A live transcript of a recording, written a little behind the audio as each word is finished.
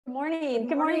Morning.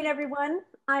 Good morning, everyone.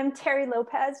 I'm Terry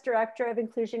Lopez, Director of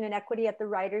Inclusion and Equity at the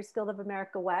Writers Guild of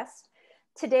America West.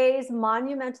 Today's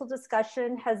monumental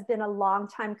discussion has been a long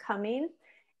time coming.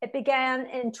 It began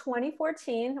in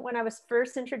 2014 when I was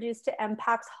first introduced to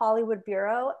MPAC's Hollywood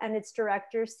Bureau and its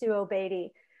director, Sue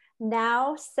Obeidi.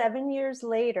 Now, 7 years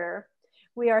later,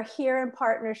 we are here in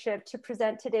partnership to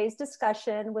present today's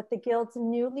discussion with the Guild's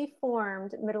newly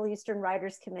formed Middle Eastern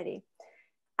Writers Committee.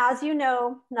 As you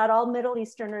know, not all Middle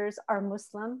Easterners are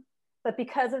Muslim, but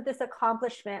because of this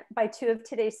accomplishment by two of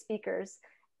today's speakers,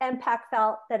 MPAC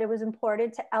felt that it was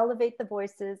important to elevate the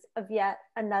voices of yet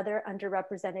another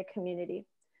underrepresented community.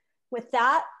 With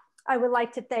that, I would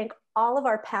like to thank all of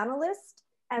our panelists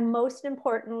and most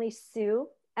importantly, Sue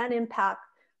and MPAC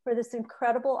for this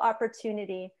incredible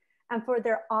opportunity and for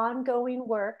their ongoing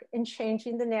work in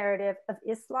changing the narrative of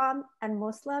Islam and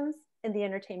Muslims in the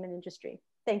entertainment industry.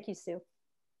 Thank you, Sue.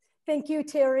 Thank you,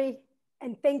 Terry,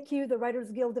 and thank you, the Writers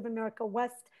Guild of America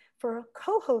West, for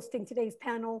co-hosting today's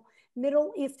panel,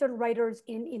 Middle Eastern Writers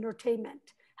in Entertainment.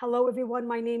 Hello, everyone.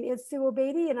 My name is Sue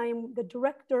Obeidi, and I am the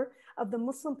director of the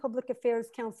Muslim Public Affairs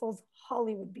Council's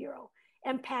Hollywood Bureau,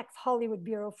 MPAC's Hollywood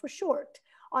Bureau for short.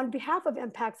 On behalf of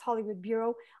MPAC's Hollywood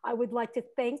Bureau, I would like to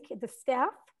thank the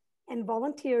staff and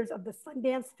volunteers of the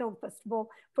Sundance Film Festival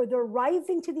for their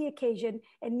rising to the occasion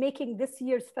and making this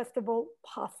year's festival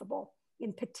possible.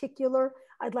 In particular,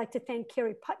 I'd like to thank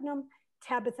Carrie Putnam,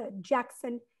 Tabitha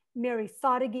Jackson, Mary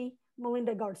Sadeghi,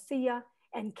 Melinda Garcia,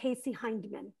 and Casey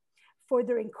Hindman for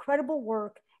their incredible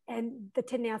work and the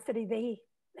tenacity they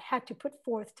had to put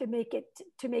forth to make it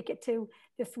to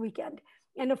this weekend.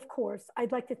 And of course,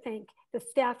 I'd like to thank the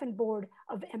staff and board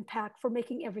of MPAC for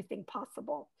making everything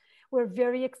possible. We're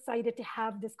very excited to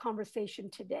have this conversation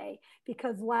today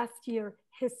because last year,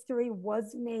 history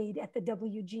was made at the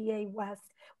WGA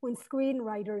West when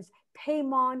screenwriters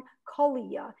Payman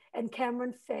Kolia and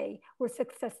Cameron Fay were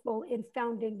successful in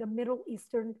founding the Middle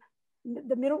Eastern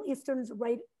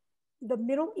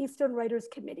Writers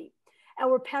Committee.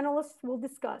 Our panelists will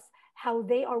discuss how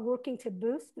they are working to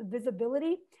boost the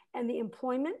visibility and the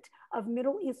employment of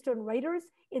Middle Eastern writers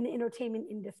in the entertainment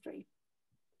industry.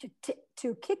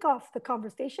 To kick off the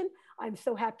conversation, I'm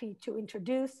so happy to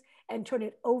introduce and turn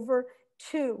it over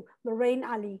to Lorraine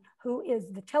Ali, who is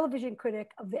the television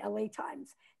critic of the LA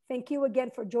Times. Thank you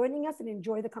again for joining us and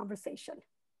enjoy the conversation.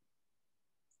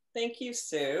 Thank you,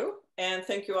 Sue, and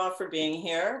thank you all for being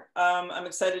here. I'm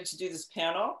excited to do this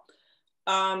panel.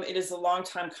 It is a long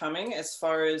time coming as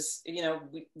far as, you know,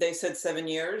 they said 7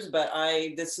 years, but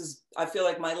I feel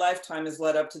like my lifetime has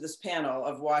led up to this panel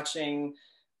of watching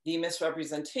the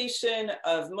misrepresentation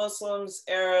of Muslims,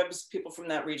 Arabs, people from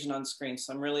that region on screen.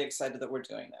 So I'm really excited that we're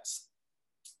doing this.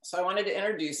 So I wanted to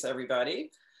introduce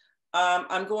everybody.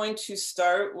 I'm going to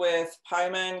start with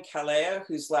Payman Kalea,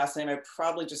 whose last name I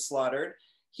probably just slaughtered.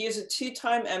 He is a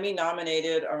two-time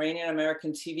Emmy-nominated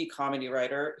Iranian-American TV comedy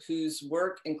writer whose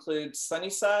work includes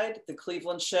Sunnyside, The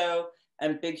Cleveland Show,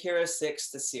 and Big Hero 6,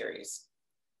 the series.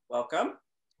 Welcome.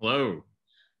 Hello.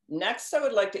 Next, I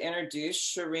would like to introduce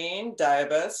Shireen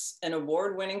Diabas, an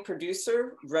award-winning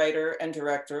producer, writer, and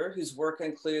director whose work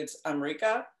includes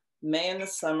America, May in the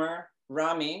Summer,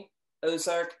 Rami,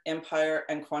 Ozark, Empire,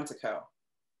 and Quantico.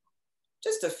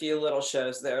 Just a few little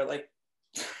shows there, like.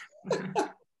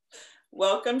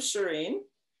 Welcome, Shireen.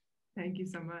 Thank you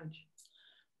so much.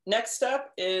 Next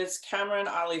up is Cameron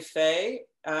Ali Fay.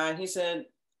 He's a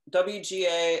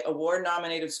WGA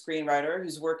award-nominated screenwriter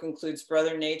whose work includes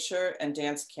Brother Nature and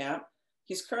Dance Camp.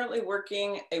 He's currently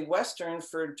working a Western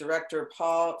for director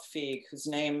Paul Feig, whose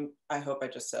name I hope I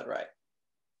just said right.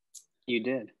 You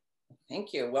did.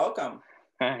 Thank you. Welcome.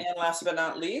 Hi. And last but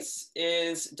not least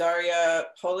is Daria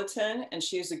Politan, and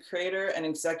she is the creator and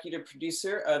executive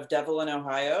producer of Devil in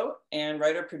Ohio and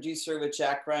writer-producer with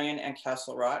Jack Ryan and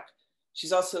Castle Rock.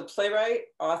 She's also a playwright,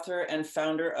 author, and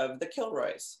founder of The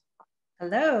Kilroys.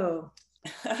 Hello.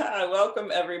 Welcome,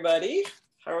 everybody.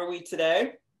 How are we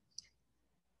today?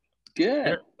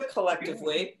 Good.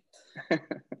 Collectively.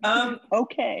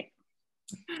 Okay.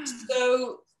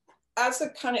 So as a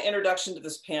kind of introduction to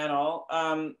this panel,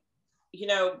 you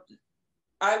know,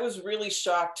 I was really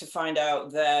shocked to find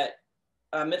out that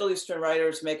Middle Eastern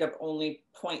writers make up only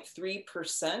 0.3%,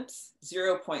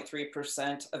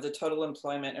 0.3% of the total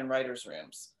employment in writers'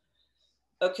 rooms.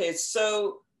 Okay,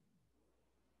 so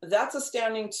that's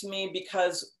astounding to me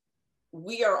because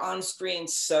we are on screen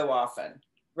so often,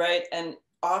 right? And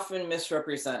often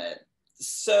misrepresented.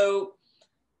 So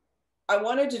I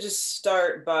wanted to just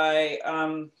start by,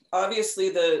 obviously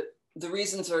the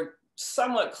reasons are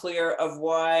somewhat clear of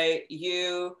why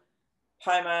you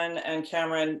Paimon and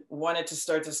Cameron wanted to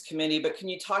start this committee, but can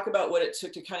you talk about what it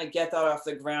took to kind of get that off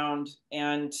the ground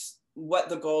and what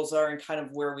the goals are and kind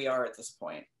of where we are at this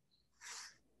point?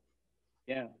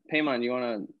 Yeah, Paimon, you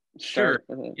want to start?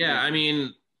 Sure. Yeah, I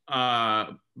mean,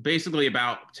 basically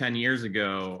about 10 years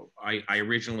ago, I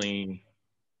originally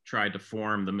tried to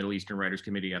form the Middle Eastern Writers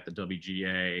Committee at the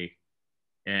WGA.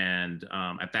 And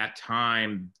at that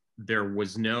time, there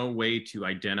was no way to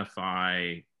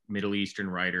identify Middle Eastern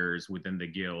writers within the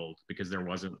guild because there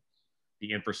wasn't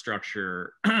the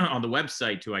infrastructure on the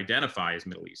website to identify as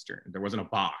Middle Eastern. There wasn't a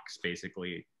box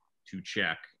basically to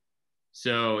check.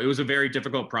 So it was a very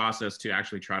difficult process to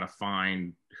actually try to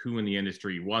find who in the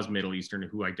industry was Middle Eastern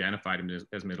and who identified him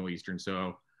as Middle Eastern.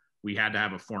 So we had to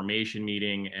have a formation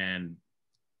meeting, and,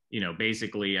 you know,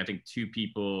 basically I think 2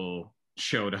 people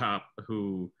showed up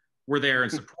who were there in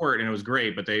support, and it was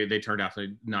great, but they turned out to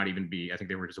not even be, I think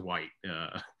they were just white.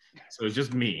 So it was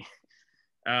just me.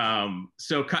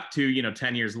 So cut to, you know,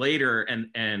 10 years later,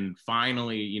 and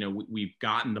finally, you know, we've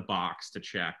gotten the box to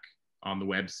check on the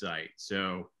website.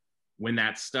 So when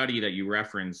that study that you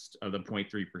referenced of the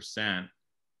 0.3%,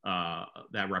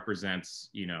 that represents,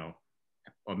 you know,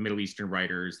 of Middle Eastern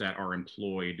writers that are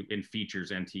employed in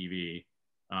features and TV,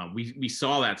 we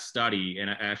saw that study, and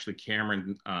actually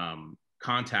Cameron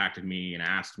contacted me and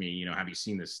asked me, you know, have you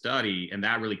seen this study? And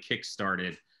that really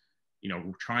kickstarted, you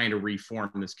know, trying to reform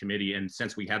this committee. And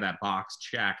since we had that box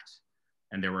checked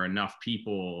and there were enough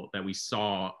people that we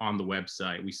saw on the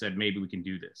website, we said, maybe we can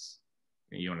do this.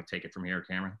 You want to take it from here,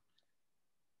 Cameron?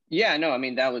 Yeah, no, I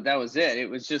mean, that was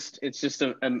it. It's just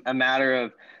a matter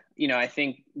of, you know, I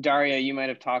think, Daria, you might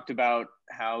have talked about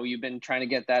how you've been trying to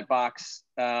get that box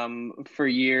for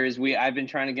years. I've been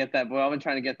trying to get that, well, I've been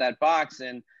trying to get that box,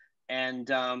 and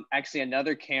actually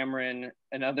another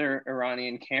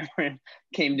Iranian Cameron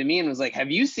came to me and was like, have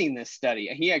you seen this study?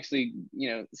 He actually, you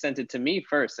know, sent it to me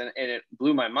first, and it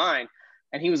blew my mind.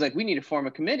 And he was like, we need to form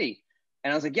a committee.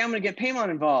 And I was like, yeah, I'm going to get Paimon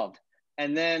involved.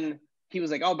 And then he was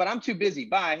like, oh, but I'm too busy,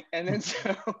 bye. And then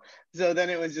so then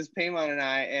it was just Paimon and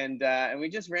I, and we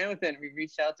just ran with it. We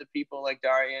reached out to people like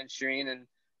Daria and Shireen,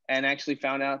 and actually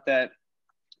found out that,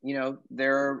 you know,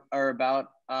 there are about,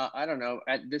 I don't know,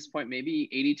 at this point, maybe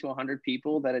 80 to 100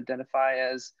 people that identify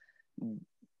as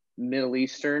Middle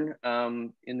Eastern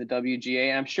in the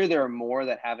WGA. I'm sure there are more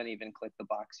that haven't even clicked the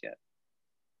box yet.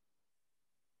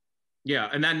 Yeah,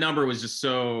 and that number was just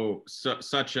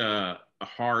such a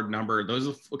hard number. Those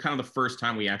are kind of the first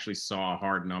time we actually saw a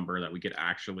hard number that we could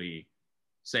actually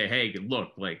say, hey, look,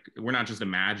 like, we're not just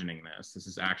imagining this. This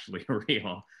is actually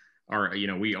real. Or, you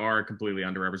know, we are completely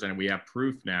underrepresented. We have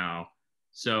proof now.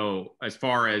 So as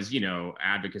far as, you know,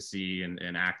 advocacy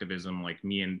and activism, like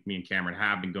me and Cameron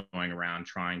have been going around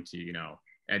trying to, you know,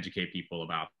 educate people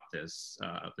about this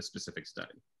specific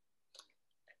study.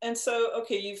 And so,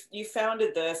 okay, you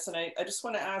founded this, and I just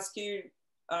want to ask you,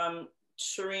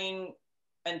 Shireen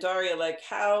and Daria, like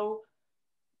how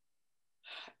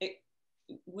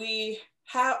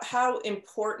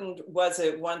important was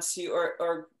it once you,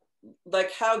 or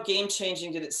like how game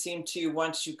changing did it seem to you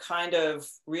once you kind of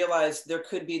realized there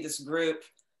could be this group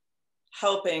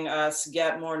helping us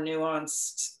get more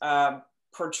nuanced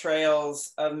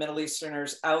portrayals of Middle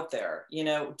Easterners out there? You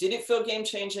know, did it feel game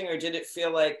changing, or did it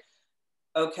feel like,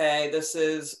 okay, this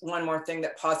is one more thing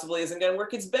that possibly isn't going to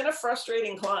work? It's been a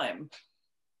frustrating climb.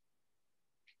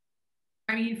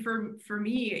 I mean, for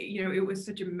me, you know, it was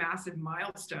such a massive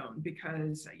milestone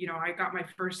because, you know, I got my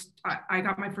first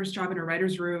job in a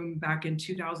writer's room back in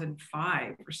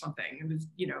 2005 or something. It was,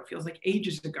 you know, it feels like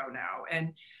ages ago now.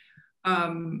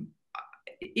 And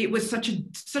it was such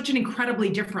an incredibly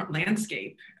different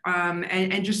landscape.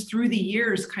 And just through the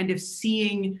years, kind of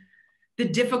seeing the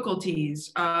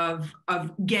difficulties of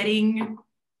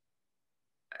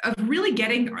really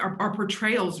getting our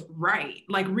portrayals right.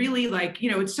 Like really, like, you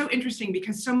know, it's so interesting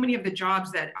because so many of the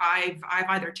jobs that I've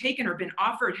either taken or been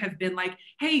offered have been like,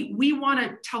 hey, we want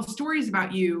to tell stories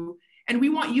about you and we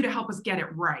want you to help us get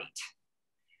it right.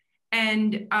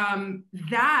 And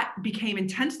that became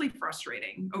intensely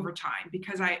frustrating over time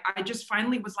because I just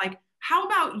finally was like, how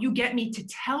about you get me to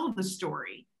tell the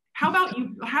story? How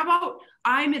about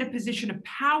I'm in a position of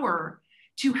power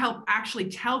to help actually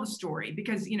tell the story?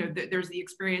 Because, you know, there's the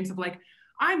experience of like,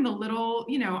 I'm the little,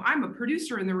 you know, I'm a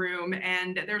producer in the room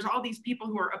and there's all these people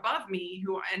who are above me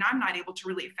and I'm not able to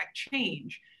really affect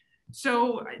change.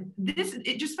 So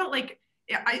it just felt like,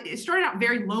 it started out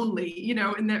very lonely, you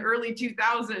know, in the early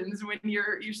 2000s when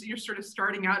you're sort of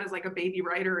starting out as like a baby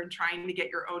writer and trying to get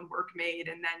your own work made.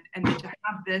 And then to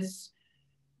have this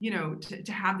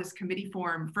to have this committee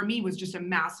form for me was just a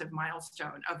massive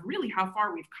milestone of really how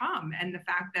far we've come. And the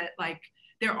fact that like,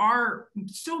 there are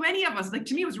so many of us, like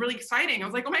to me, it was really exciting. I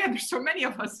was like, oh my God, there's so many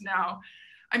of us now.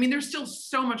 I mean, there's still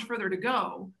so much further to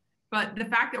go, but the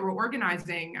fact that we're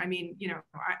organizing, I mean,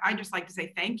 I just like to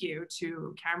say thank you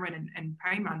to Cameron and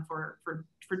Payman for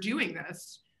doing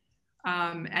this.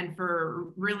 And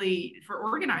for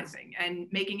organizing and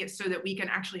making it so that we can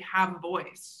actually have a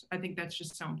voice. I think that's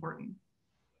just so important.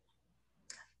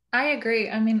 I agree.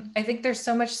 I mean, I think there's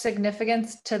so much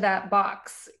significance to that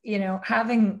box,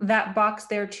 having that box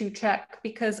there to check,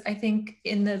 because I think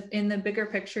in the bigger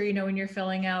picture, when you're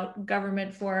filling out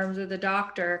government forms or the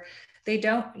doctor, they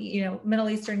don't, Middle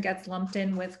Eastern gets lumped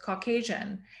in with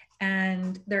Caucasian,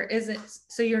 and there isn't,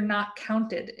 so you're not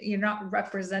counted, you're not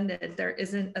represented, there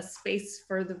isn't a space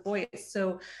for the voice.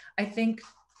 So I think,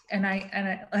 and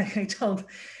I like I told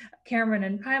Cameron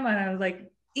and Paimon, I was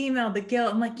like, emailed the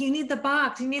guild. I'm like, you need the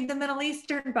box, you need the Middle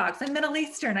Eastern box. I'm Middle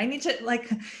Eastern. I need to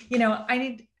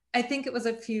I think it was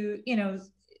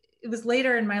it was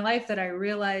later in my life that I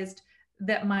realized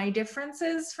that my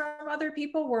differences from other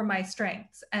people were my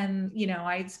strengths. And,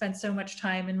 I'd spent so much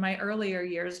time in my earlier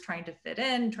years trying to fit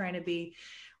in, trying to be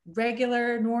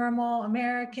regular, normal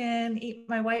American, eat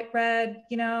my white bread,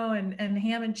 and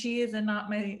ham and cheese and not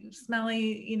my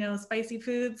smelly, spicy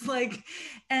foods.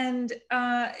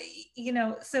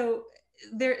 So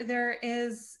there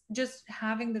is just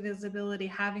having the visibility,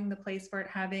 having the place for it,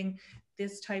 having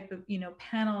this type of,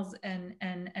 panels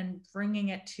and bringing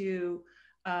it to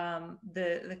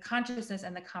the consciousness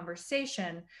and the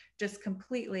conversation just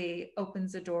completely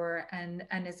opens the door and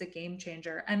is a game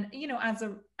changer. And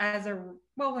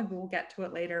well, maybe we'll get to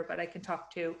it later, but I can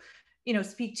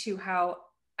speak to how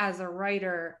as a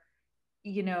writer,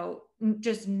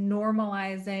 just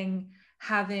normalizing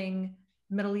having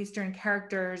Middle Eastern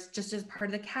characters just as part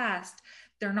of the cast.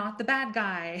 They're not the bad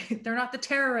guy. They're not the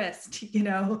terrorist,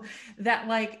 that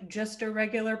like just a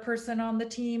regular person on the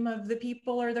team of the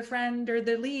people or the friend or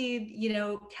the lead,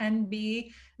 can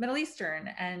be Middle Eastern,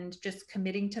 and just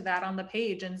committing to that on the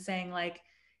page and saying like,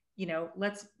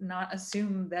 let's not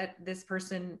assume that this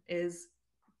person is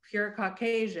pure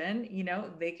Caucasian,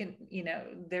 they can,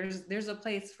 there's a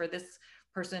place for this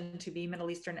person to be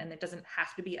Middle Eastern, and it doesn't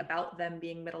have to be about them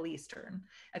being Middle Eastern.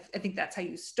 I think that's how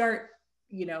you start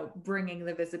bringing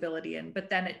the visibility in, but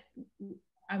then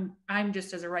I'm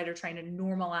just as a writer trying to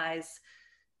normalize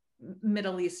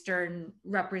Middle Eastern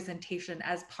representation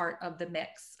as part of the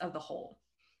mix of the whole.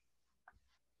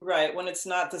 Right, when it's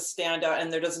not the standout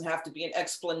and there doesn't have to be an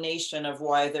explanation of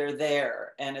why they're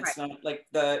there. And it's right. Not like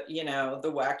the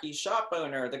wacky shop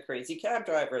owner, the crazy cab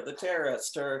driver, the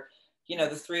terrorist, or,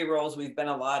 the three roles we've been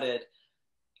allotted.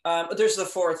 There's the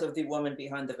fourth of the woman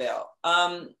behind the veil.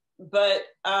 But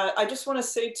I just want to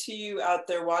say to you out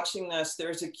there watching this,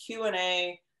 there's a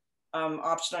Q&A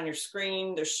option on your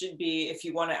screen. There should be, if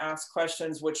you want to ask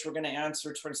questions, which we're going to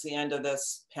answer towards the end of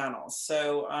this panel.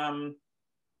 So I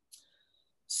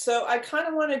kind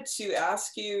of wanted to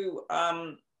ask you,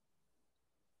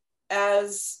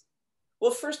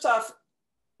 first off,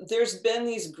 there's been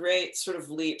these great sort of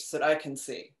leaps that I can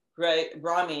see, right?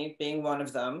 Rami being one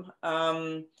of them.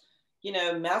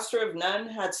 Master of None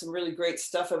had some really great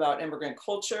stuff about immigrant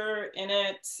culture in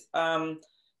it.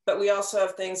 But we also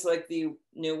have things like the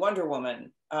new Wonder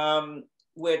Woman,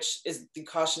 which is the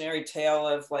cautionary tale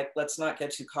of like, let's not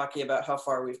get too cocky about how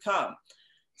far we've come.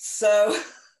 So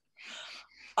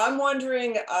I'm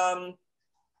wondering,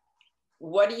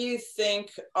 what do you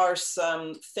think are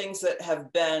some things that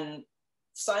have been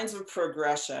signs of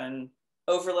progression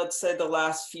over, let's say, the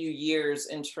last few years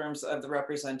in terms of the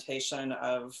representation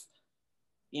of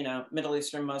Middle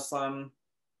Eastern Muslim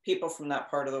people from that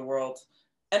part of the world?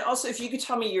 And also, if you could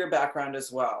tell me your background as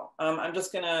well. I'm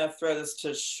just gonna throw this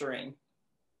to Shireen,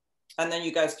 and then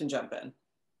you guys can jump in.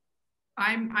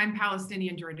 I'm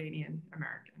Palestinian Jordanian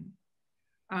American.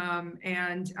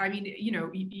 And I mean,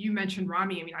 you mentioned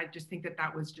Rami. I mean, I just think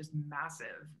that was just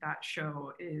massive. That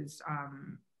show is,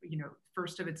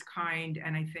 first of its kind,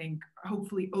 and I think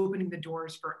hopefully opening the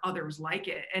doors for others like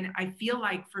it. And I feel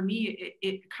like for me,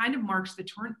 it kind of marks the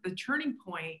turning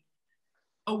point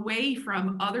away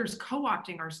from others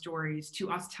co-opting our stories to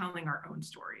us telling our own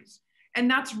stories. And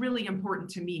that's really important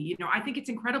to me. I think it's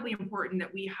incredibly important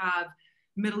that we have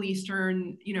Middle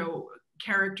Eastern,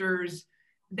 characters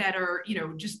that are,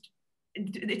 just,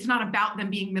 it's not about them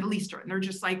being Middle Eastern. They're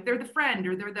just like, they're the friend,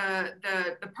 or they're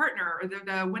the partner, or they're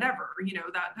the whatever,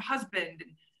 the husband.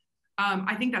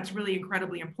 I think that's really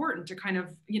incredibly important to kind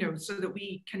of, so that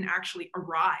we can actually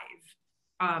arrive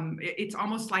it's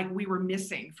almost like we were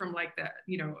missing from like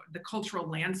the cultural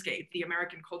landscape, the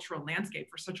American cultural landscape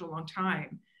for such a long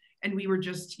time. And we were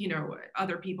just,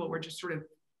 other people were just sort of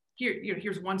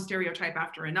here's one stereotype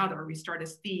after another. We start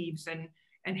as thieves and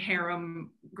harem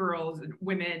girls and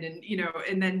women, and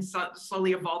and then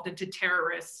slowly evolved into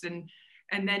terrorists, and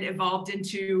then evolved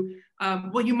into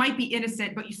well, you might be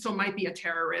innocent, but you still might be a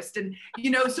terrorist. And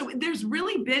so there's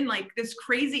really been like this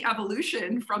crazy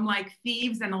evolution from like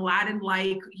thieves and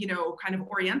Aladdin-like kind of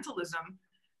Orientalism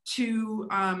to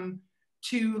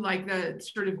like the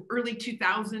sort of early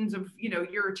 2000s of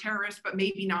you're a terrorist but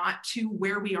maybe not, to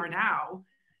where we are now.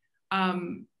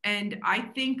 And I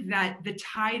think that the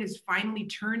tide is finally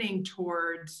turning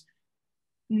towards,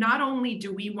 not only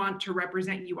do we want to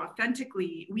represent you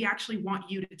authentically, we actually want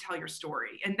you to tell your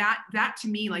story. And that to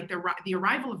me, like the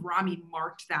arrival of Rami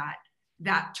marked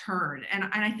that turn. And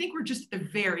I think we're just at the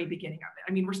very beginning of it.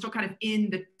 I mean, we're still kind of in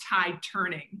the tide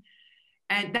turning.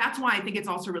 And that's why I think it's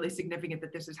also really significant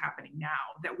that this is happening now,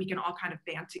 that we can all kind of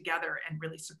band together and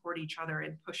really support each other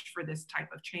and push for this type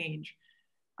of change.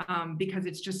 Because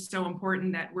it's just so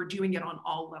important that we're doing it on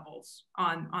all levels,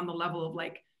 on the level of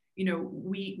like,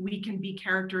 we can be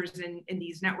characters in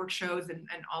these network shows and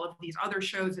all of these other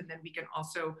shows, and then we can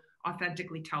also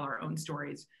authentically tell our own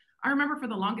stories. I remember for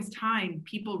the longest time,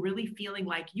 people really feeling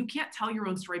like you can't tell your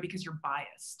own story because you're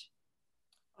biased.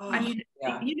 Oh, I mean,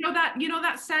 yeah.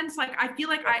 that sense, like, I feel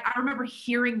like I remember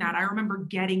hearing that. I remember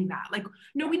getting that. Like,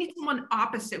 no, we need someone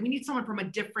opposite. We need someone from a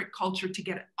different culture to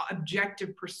get an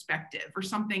objective perspective or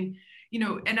something,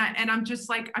 and I'm just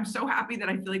like, I'm so happy that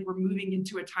I feel like we're moving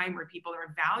into a time where people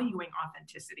are valuing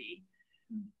authenticity,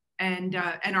 and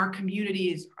our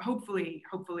community is hopefully,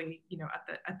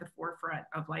 at the forefront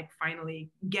of like finally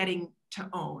getting to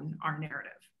own our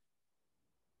narrative.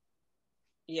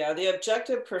 Yeah, the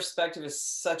objective perspective is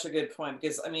such a good point,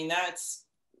 because I mean, that's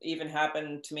even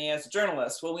happened to me as a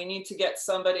journalist. Well, we need to get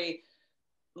somebody,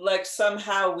 like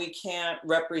somehow we can't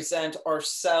represent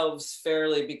ourselves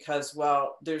fairly because,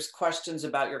 well, there's questions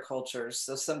about your cultures.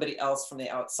 So somebody else from the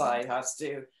outside has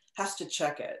to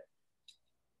check it.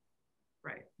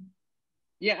 Right.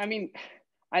 Yeah, I mean,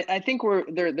 I think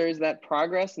there's that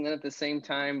progress, and then at the same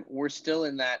time, we're still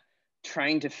in that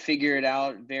trying to figure it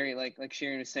out, very like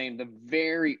Sharon was saying, the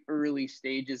very early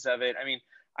stages of it. I mean,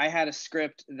 I had a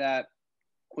script that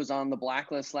was on the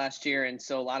blacklist last year, and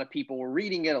so a lot of people were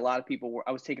reading it.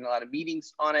 I was taking a lot of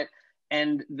meetings on it,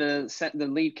 and the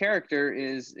lead character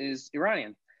is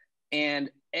Iranian, and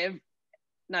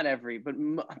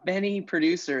many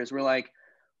producers were like,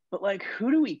 but like,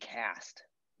 who do we cast?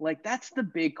 Like, that's the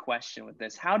big question with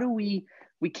this. How do we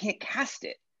can't cast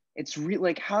it. It's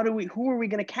like, who are we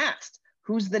going to cast?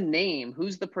 Who's the name?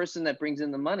 Who's the person that brings in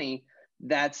the money?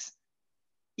 That's,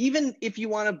 even if you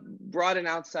want to broaden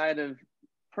outside of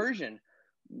Persian,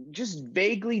 just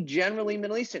vaguely, generally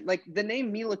Middle Eastern, like the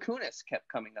name Mila Kunis kept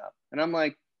coming up. And I'm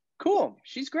like, cool,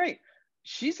 she's great.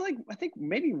 She's like, I think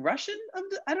maybe Russian.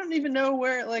 I don't even know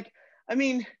where, like, I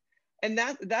mean, and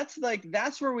that's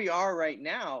where we are right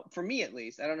now, for me at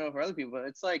least. I don't know for other people, but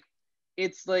it's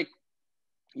like,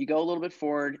 you go a little bit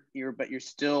forward, but you're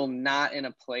still not in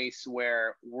a place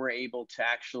where we're able to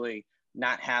actually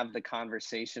not have the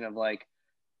conversation of like,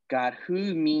 God,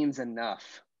 who means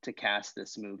enough to cast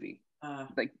this movie?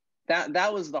 Like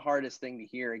that was the hardest thing to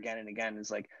hear again and again,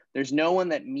 is like, there's no one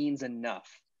that means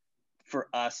enough for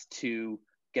us to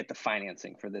get the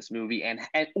financing for this movie, and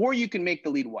or you can make the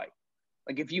lead white.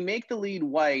 Like, if you make the lead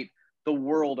white, the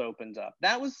world opens up.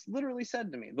 That was literally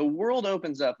said to me. The world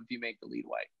opens up if you make the lead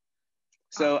white.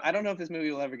 So I don't know if this movie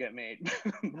will ever get made,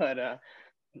 but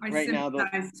right now, I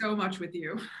sympathize so much with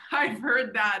you. I've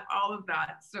heard all of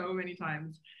that so many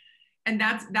times, and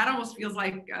that almost feels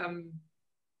like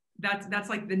that's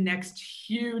like the next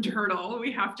huge hurdle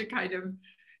we have to kind of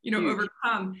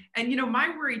overcome. And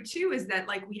my worry too is that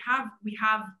like we have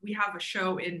a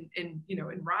show in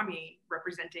Rami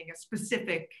representing a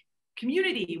specific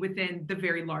community within the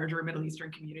very larger Middle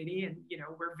Eastern community, and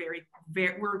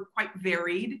we're quite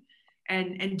varied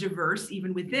and diverse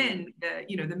even within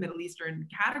the Middle Eastern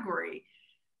category.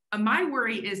 My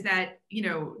worry is that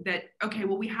okay,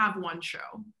 well, we have one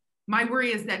show. My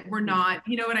worry is that we're not,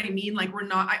 you know what I mean? Like, we're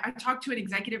not. I talked to an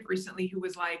executive recently who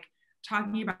was like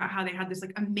talking about how they had this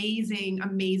like amazing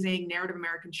narrative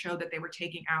American show that they were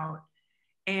taking out,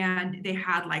 and they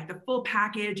had like the full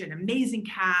package and amazing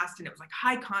cast, and it was like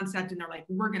high concept, and they're like,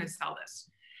 we're gonna sell this.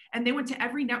 And they went to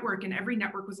every network, and every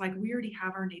network was like, we already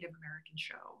have our Native American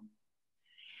show.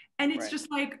 And it's just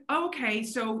like, okay,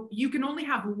 so you can only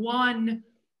have one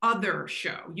other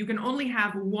show. You can only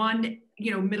have one,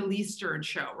 Middle Eastern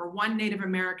show, or one Native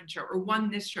American show, or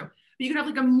one this show. but you could have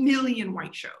like a million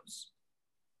white shows.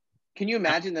 Can you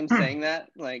imagine them saying that?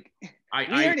 Like, we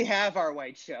already have our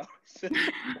white shows.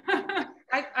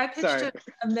 I pitched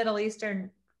a Middle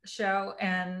Eastern show,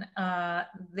 and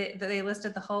they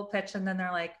listed the whole pitch, and then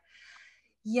they're like,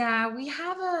 yeah, we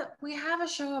have a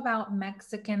show about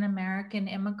Mexican American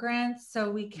immigrants,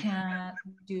 so we can't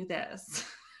do this.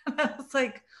 I was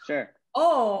like, sure.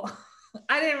 Oh,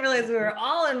 I didn't realize we were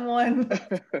all in one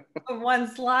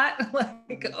slot.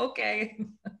 Like, okay.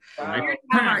 Wow.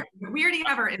 We already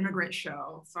have our immigrant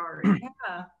show. Sorry.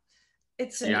 Yeah.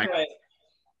 It's I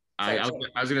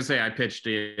was gonna say I pitched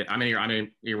it. I'm an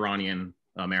Iranian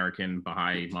American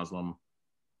Baha'i Muslim.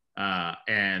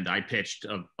 And I pitched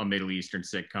a Middle Eastern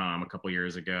sitcom a couple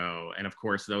years ago. And of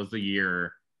course, that was the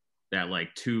year that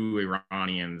like 2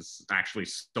 Iranians actually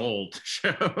stole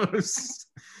shows.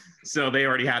 So they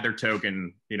already had their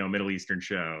token, Middle Eastern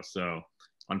show. So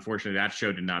unfortunately, that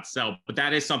show did not sell. But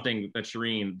that is something that,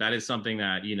 Shireen, that,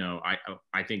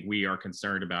 I think we are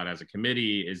concerned about as a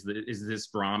committee. Is this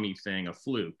Brahmi thing a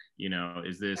fluke?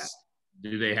 Is this...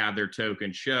 Do they have their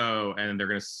token show and they're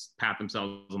going to pat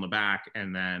themselves on the back,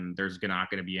 and then there's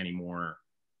not going to be any more,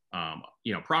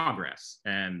 progress?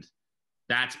 And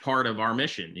that's part of our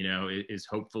mission, is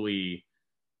hopefully,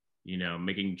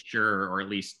 making sure, or at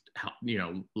least,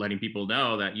 letting people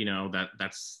know that,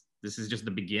 this is just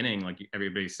the beginning. Like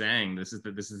everybody's saying, this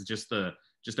is just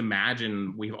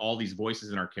imagine we have all these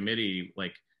voices in our committee.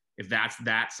 Like if that's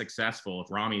that successful, if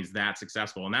Rami is that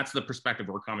successful, and that's the perspective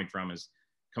we're coming from a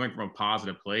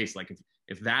positive place. Like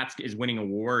if that is winning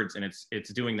awards and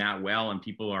it's doing that well and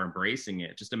people are embracing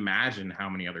it, just imagine how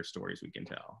many other stories we can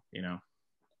tell,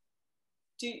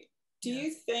 Do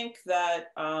you think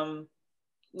that,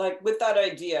 like with that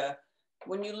idea,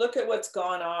 when you look at what's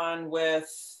gone on with,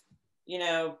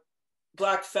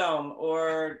 Black film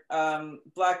or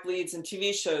Black leads in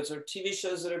TV shows, or TV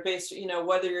shows that are based,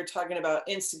 whether you're talking about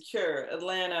Insecure,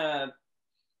 Atlanta,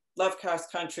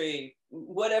 Lovecraft Country,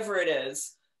 whatever it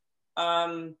is,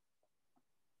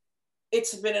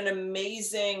 it's been an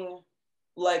amazing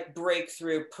like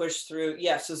breakthrough, push through.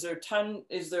 Yes. Is there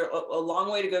a long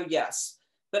way to go? Yes.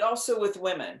 But also with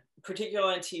women,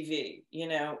 particularly on TV,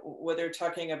 whether you're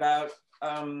talking about,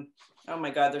 oh my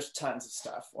God, there's tons of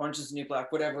stuff. Orange is the New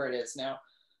Black, whatever it is now.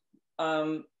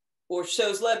 Or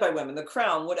shows led by women, The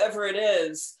Crown, whatever it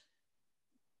is.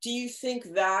 Do you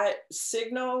think that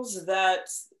signals that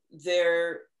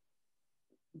there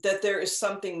is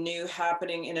something new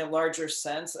happening in a larger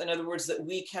sense? In other words, that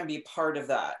we can be part of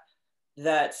that,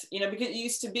 because it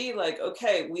used to be like,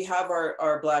 okay, we have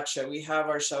our Black show, we have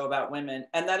our show about women,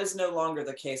 and that is no longer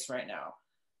the case right now.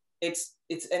 It's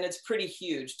pretty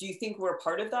huge. Do you think we're a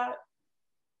part of that?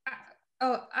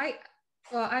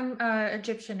 I'm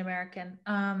Egyptian American.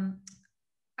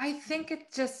 I think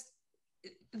it takes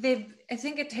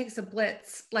a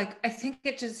blitz. Like, I think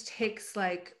it just takes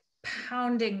like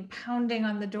pounding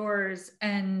on the doors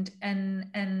and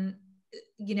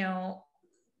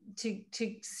to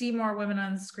see more women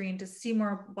on screen, to see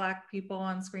more Black people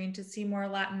on screen, to see more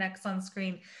Latinx on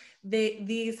screen.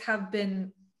 These have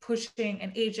been pushing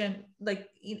an agent,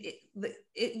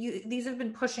 these have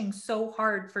been pushing so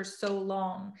hard for so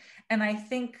long. And I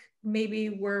think maybe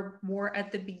we're more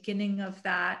at the beginning of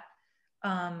that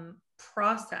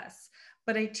process.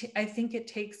 But I think it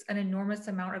takes an enormous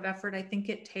amount of effort. I think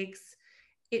it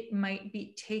might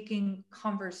be taking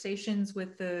conversations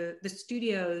with the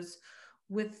studios,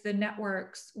 with the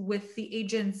networks, with the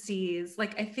agencies.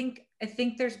 Like, I think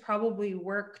there's probably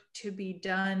work to be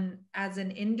done as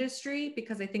an industry,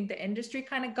 because I think the industry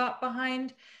kind of got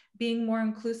behind being more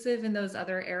inclusive in those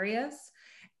other areas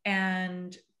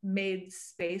and made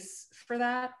space for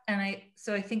that. And I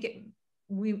think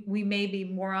we may be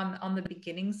more on the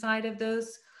beginning side of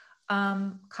those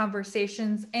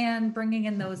conversations and bringing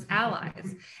in those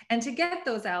allies. And to get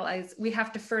those allies, we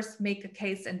have to first make a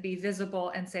case and be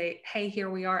visible and say, hey, here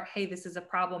we are. Hey, this is a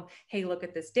problem. Hey, look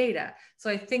at this data. So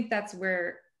I think that's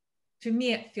where, to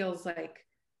me, it feels like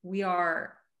we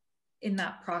are in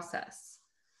that process,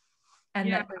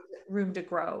 and that there's room to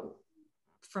grow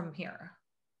from here.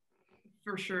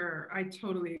 For sure. I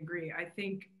totally agree. I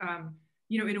think,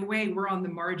 in a way, we're on the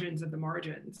margins of the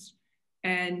margins.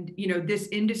 And, this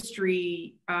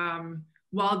industry,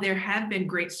 while there have been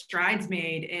great strides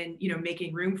made in,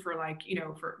 making room for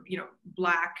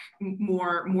Black,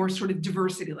 more sort of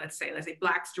diversity, let's say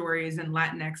Black stories and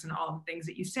Latinx and all the things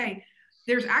that you say,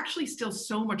 there's actually still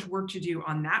so much work to do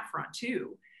on that front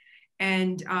too.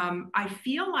 And I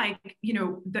feel like,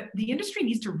 the industry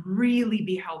needs to really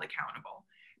be held accountable,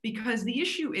 because the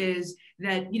issue is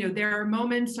that, you know, there are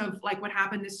moments of like what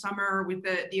happened this summer with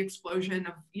the explosion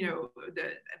of, you know,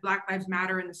 the Black Lives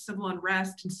Matter and the civil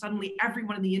unrest, and suddenly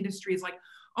everyone in the industry is like,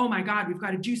 oh my God, we've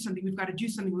got to do something. We've got to do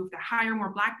something. We have to hire more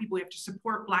Black people. We have to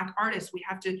support Black artists. We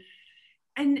have to,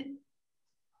 and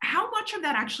how much of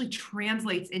that actually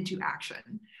translates into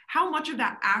action? How much of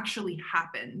that actually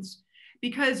happens?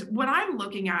 Because what I'm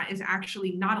looking at is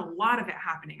actually not a lot of it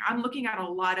happening. I'm looking at a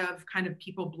lot of kind of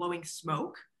people blowing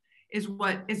smoke is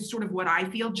sort of what I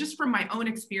feel, just from my own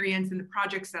experience and the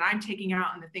projects that I'm taking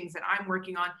out and the things that I'm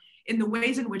working on, in the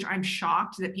ways in which I'm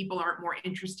shocked that people aren't more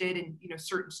interested in, you know,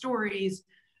 certain stories.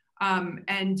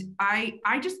 And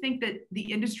I just think that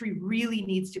the industry really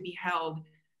needs to be held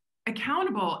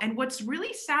accountable. And what's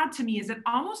really sad to me is it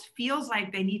almost feels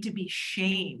like they need to be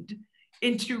shamed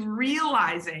into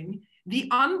realizing the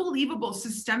unbelievable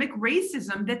systemic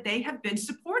racism that they have been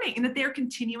supporting and that they're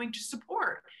continuing to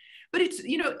support. But it's,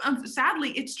 you know,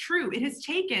 sadly, it's true. It has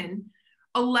taken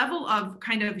a level of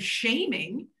kind of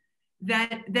shaming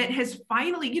that has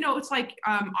finally, you know, it's like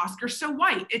Oscar So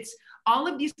White. It's all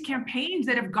of these campaigns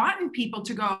that have gotten people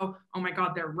to go, oh my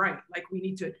God, they're right. Like we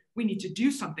need to do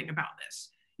something about this.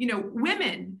 You know,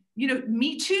 women, you know,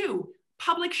 Me Too,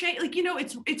 public shame, like, you know,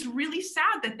 it's really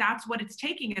sad that that's what it's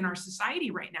taking in our society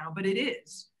right now, but it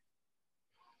is.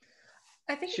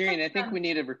 I think Shireen, I think we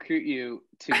need to recruit you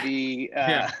to be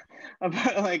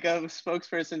like a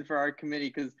spokesperson for our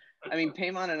committee, because I mean,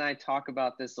 Paymon and I talk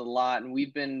about this a lot, and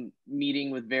we've been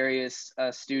meeting with various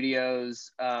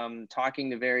studios,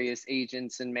 talking to various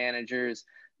agents and managers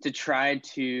to try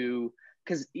to,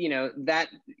 because you know that,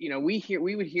 you know, we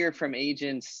would hear from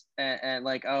agents and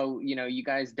like, oh, you know, you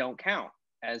guys don't count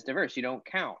as diverse, you don't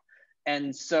count.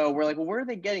 And so we're like, well, where are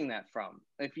they getting that from?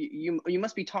 If you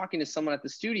must be talking to someone at the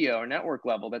studio or network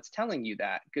level that's telling you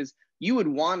that, because you would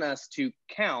want us to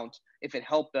count if it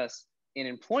helped us in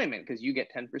employment, because you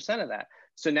get 10% of that.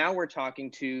 So now we're talking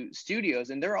to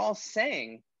studios and they're all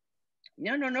saying,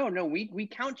 no, we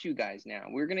count you guys now.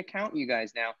 We're going to count you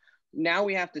guys now. Now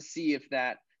we have to see if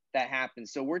that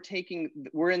happens. So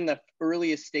we're in the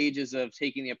earliest stages of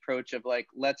taking the approach of like,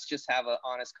 let's just have an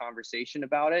honest conversation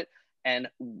about it. And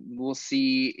we'll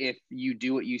see if you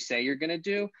do what you say you're going to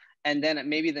do. And then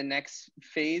maybe the next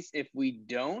phase, if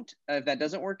that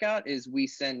doesn't work out, is we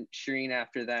send Shireen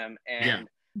after them and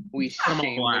we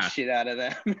shame the shit out of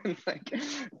them. Like,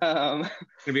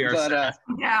 be our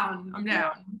I'm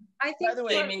down. I think by the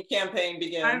way, shaming campaign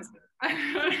begins.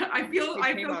 I feel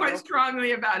quite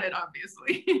strongly about it,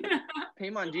 obviously.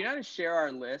 Paymon, do you know how to share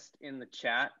our list in the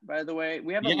chat, by the way?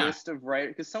 We have a list of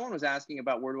writers, because someone was asking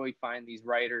about where do we find these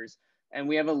writers, and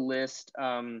we have a list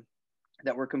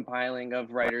that we're compiling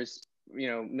of writers, you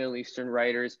know, Middle Eastern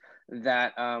writers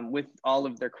that with all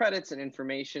of their credits and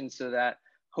information, so that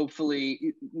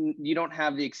hopefully you don't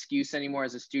have the excuse anymore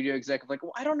as a studio exec of like,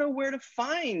 well, I don't know where to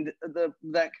find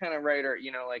that kind of writer,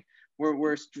 you know, like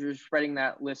we're spreading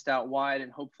that list out wide,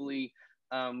 and hopefully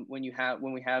when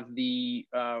we have the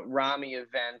Rami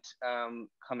event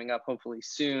coming up hopefully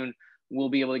soon, we'll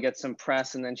be able to get some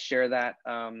press and then share that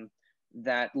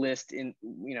that list in,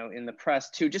 you know, in the press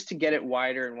too, just to get it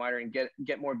wider and wider and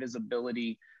get more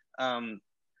visibility.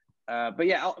 But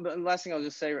yeah, the last thing I'll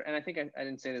just say, and I think I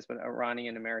didn't say this, but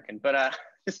Iranian American, but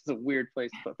this is a weird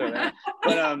place to throw that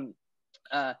in.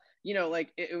 But you know,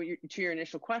 like to your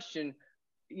initial question,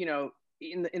 you know,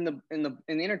 in the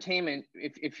entertainment,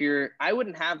 I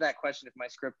wouldn't have that question if my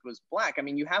script was Black. I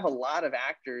mean, you have a lot of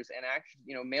actors and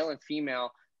you know, male and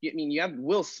female. I mean, you have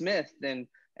Will Smith and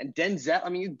Denzel. I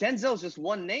mean, Denzel's just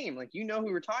one name. Like, you know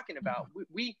who we're talking about.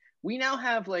 We now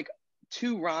have like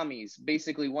 2 Ramis,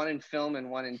 basically, one in film and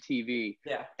one in TV.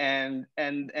 Yeah. And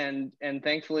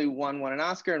thankfully one won an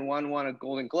Oscar and one won a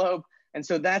Golden Globe. And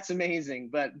so that's amazing.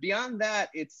 But beyond that,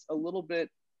 it's a little bit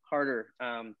harder.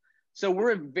 So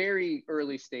we're at very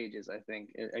early stages, I think,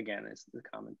 again, is the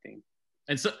common theme.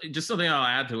 And so just something I'll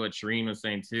add to what Shireen was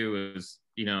saying too is,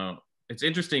 you know, it's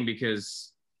interesting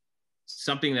because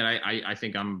something that I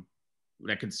think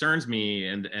that concerns me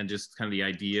and just kind of the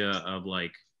idea of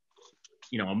like,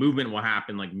 you know, a movement will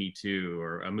happen like Me Too,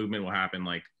 or a movement will happen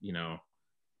like, you know,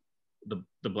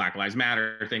 the Black Lives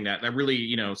Matter thing that really,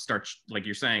 you know, starts, like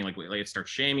you're saying, like it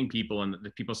starts shaming people, and the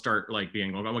people start like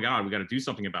being, oh my God, we got to do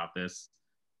something about this.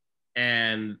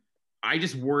 And I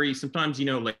just worry sometimes, you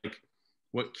know, like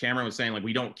what Cameron was saying, like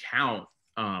we don't count.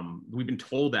 We've been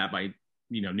told that by,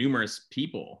 you know, numerous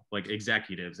people, like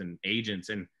executives and agents.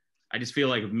 And I just feel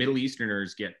like Middle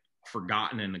Easterners get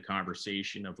forgotten in the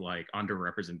conversation of like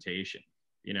underrepresentation,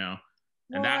 you know?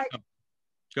 And well,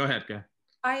 go ahead.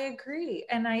 I agree,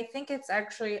 and I think it's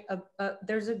actually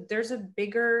there's a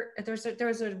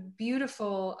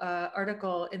beautiful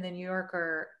article in the New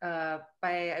Yorker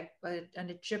by an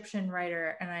Egyptian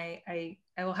writer, and I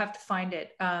will have to find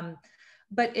it.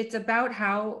 But it's about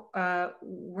how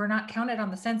we're not counted on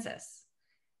the census,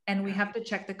 and we have to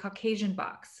check the Caucasian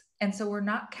box, and so we're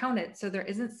not counted, so there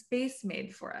isn't space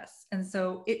made for us, and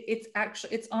so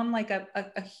it's on like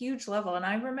a huge level. And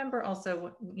I remember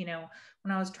also, you know,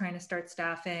 when I was trying to start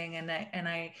staffing, and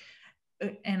I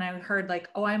heard like,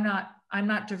 oh, I'm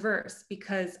not diverse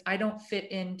because I don't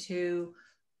fit into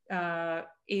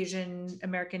Asian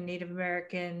American, Native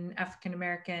American, African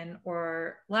American,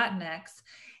 or Latinx.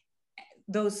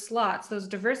 Those slots, those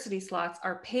diversity slots,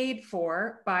 are paid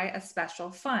for by a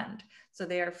special fund, so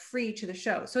they are free to the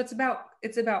show. So it's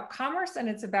about commerce, and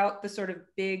it's about the sort of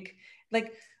big,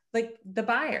 like the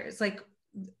buyers. Like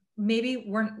maybe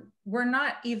we're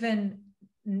not even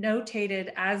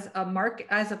notated as a market,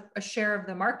 as a share of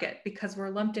the market, because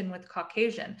we're lumped in with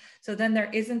Caucasian. So then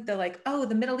there isn't the like, oh,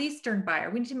 the Middle Eastern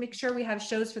buyer, we need to make sure we have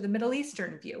shows for the Middle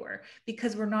Eastern viewer,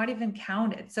 because we're not even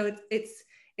counted. So it's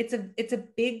a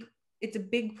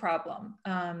big problem.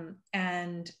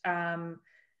 And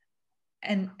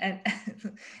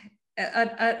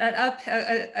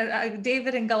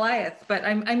David and Goliath, but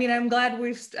I'm glad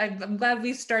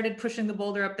we've started pushing the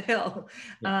boulder up the hill,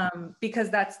 because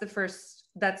that's the first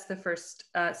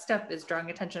step, is drawing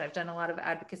attention. I've done a lot of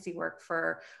advocacy work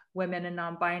for women and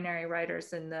non-binary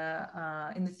writers in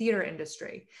the theater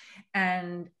industry,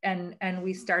 and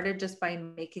we started just by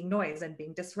making noise and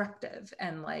being disruptive,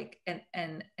 and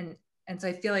so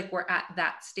I feel like we're at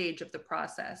that stage of the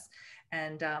process.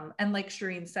 And like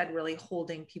Shireen said, really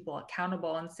holding people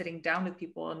accountable and sitting down with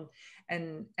people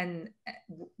and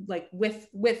like with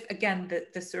again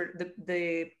the sort of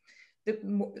the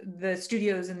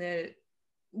studios and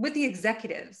with the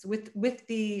executives, with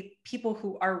the people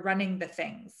who are running the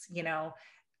things, you know,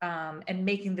 and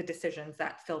making the decisions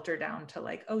that filter down to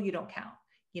like, oh, you don't count,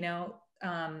 you know.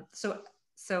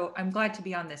 So I'm glad to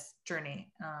be on this journey.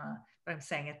 But I'm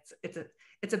saying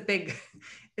it's a big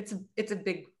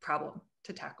problem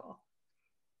to tackle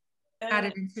at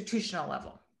an institutional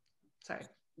level. Sorry.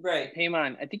 Right.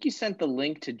 Payman, I think you sent the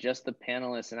link to just the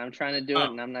panelists, and I'm trying to do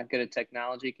it, and I'm not good at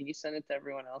technology. Can you send it to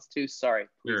everyone else too? Sorry.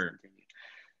 Please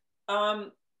continue.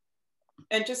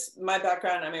 And just my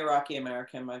background, I'm Iraqi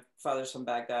American. My father's from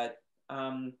Baghdad.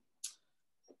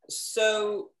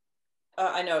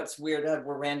 I know it's weird that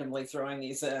we're randomly throwing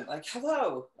these in, like,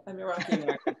 hello, I'm Iraqi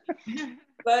American.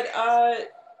 But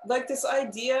like this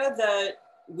idea that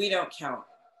we don't count,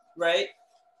 right?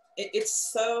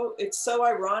 It's so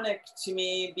ironic to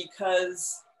me,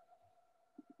 because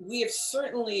we have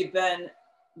certainly been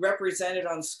represented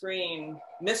on screen,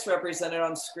 misrepresented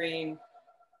on screen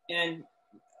in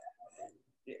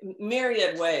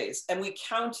myriad ways. And we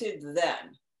counted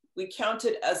then. We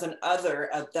counted as an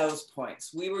other at those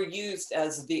points. We were used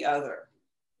as the other,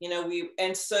 you know,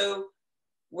 and so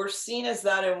we're seen as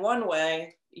that in one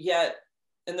way, yet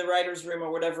in the writer's room or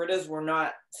whatever it is, we're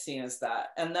not seen as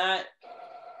that. And that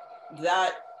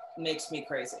makes me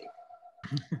crazy.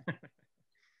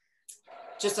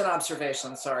 Just an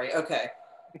observation, sorry, okay.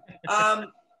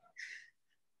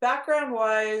 Background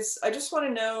wise, I just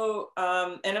wanna know,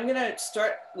 and I'm gonna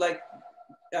start like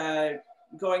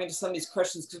going into some of these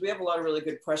questions, because we have a lot of really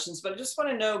good questions, but I just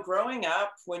wanna know, growing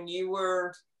up, when you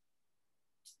were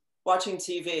watching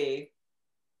TV,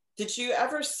 did you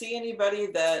ever see anybody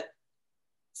that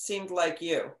seemed like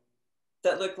you,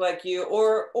 that looked like you,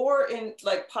 or in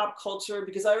like pop culture?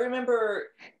 Because I remember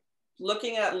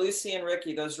looking at Lucy and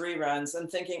Ricky, those reruns,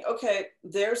 and thinking, okay,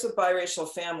 there's a biracial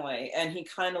family, and he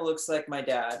kind of looks like my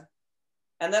dad.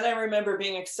 And then I remember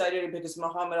being excited because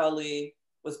Muhammad Ali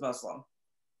was Muslim.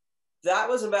 That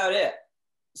was about it.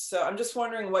 So I'm just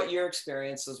wondering what your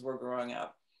experiences were growing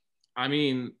up. I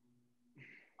mean,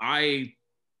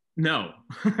 no.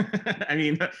 I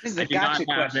mean, I did not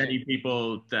have many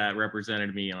people that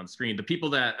represented me on screen. The people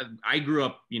that I grew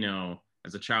up, you know,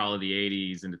 as a child of the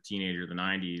 80s and a teenager of the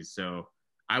 90s. So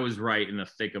I was right in the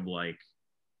thick of like,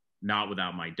 Not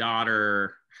Without My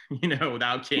Daughter, you know,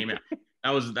 that came out.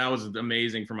 That was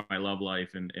amazing for my love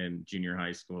life in junior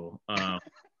high school.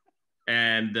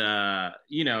 You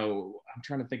know, I'm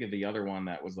trying to think of the other one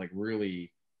that was like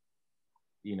really,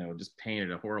 you know, just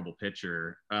painted a horrible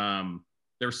picture.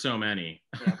 There's so many.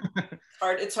 Yeah.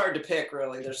 It's hard to pick,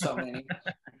 really. There's so many.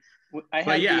 I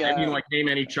mean, like, name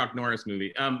any Chuck Norris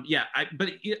movie. I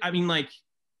mean, like,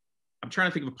 I'm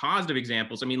trying to think of positive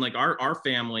examples. I mean, like our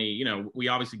family, you know, we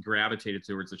obviously gravitated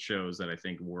towards the shows that I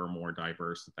think were more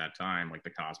diverse at that time, like The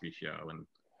Cosby Show and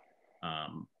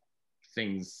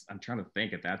things. I'm trying to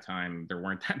think. At that time, there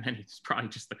weren't that many. It's probably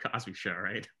just the Cosby Show,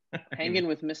 right? Hanging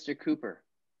with Mr. Cooper.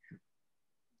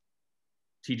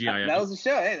 TGIF. That was a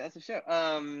show. Hey, that's a show.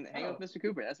 Hanging with Mr.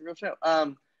 Cooper. That's a real show.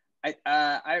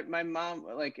 My mom,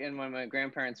 like, and when my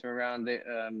grandparents were around, they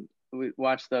we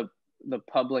watched the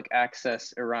public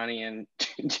access Iranian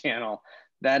channel.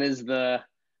 That is the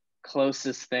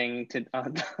closest thing to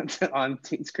on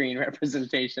screen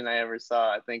representation I ever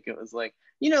saw. I think it was like,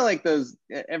 you know, like those,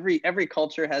 every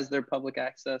culture has their public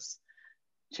access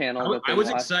channel. I was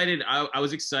excited. I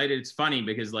was excited. It's funny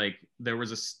because like there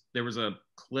was a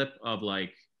clip of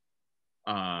like,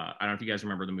 I don't know if you guys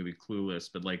remember the movie Clueless,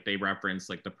 but like they referenced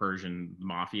like the Persian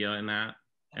mafia in that.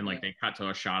 And like they cut to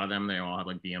a shot of them. They all have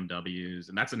like BMWs.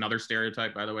 And that's another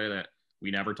stereotype, by the way, that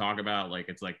we never talk about. Like,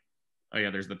 it's like, oh yeah,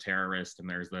 there's the terrorist and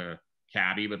there's the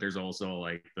cabbie, but there's also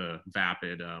like the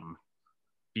vapid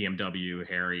BMW,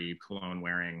 hairy, cologne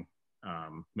wearing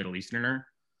Middle Easterner.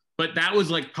 But that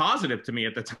was like positive to me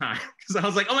at the time because I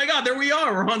was like, oh my God, there we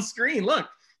are. We're on screen. Look.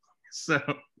 So.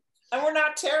 And we're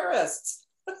not terrorists.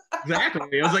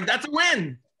 Exactly. I was like, that's a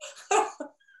win.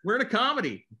 We're in a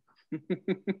comedy.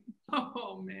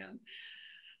 Oh man,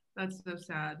 that's so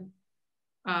sad.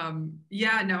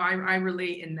 Yeah, no, I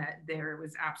relate in that there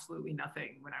was absolutely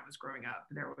nothing when I was growing up.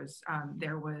 There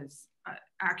was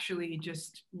actually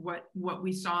just what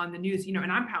we saw in the news, you know,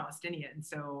 and I'm Palestinian,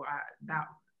 so that, I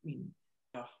mean,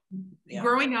 yeah.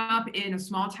 Growing up in a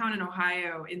small town in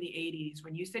Ohio in the 80s,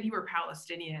 when you said you were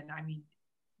Palestinian, I mean,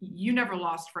 you never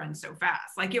lost friends so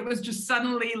fast. Like it was just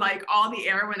suddenly like all the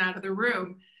air went out of the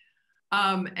room.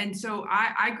 And so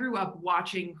I grew up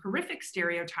watching horrific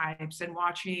stereotypes and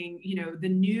watching, you know, the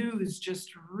news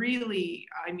just really,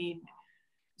 I mean,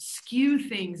 skew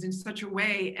things in such a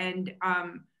way. And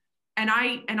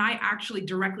I actually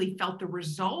directly felt the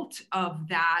result of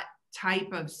that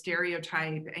type of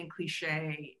stereotype and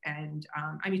cliche. And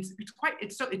I mean,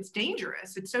 it's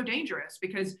dangerous. It's so dangerous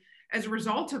because as a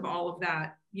result of all of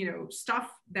that, you know,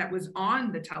 stuff that was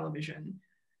on the television,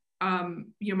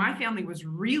 you know, my family was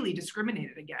really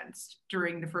discriminated against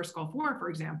during the first Gulf War, for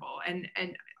example. And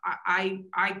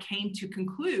I came to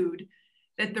conclude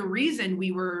that the reason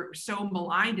we were so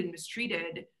maligned and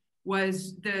mistreated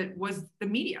was the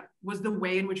media, was the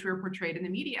way in which we were portrayed in the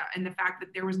media, and the fact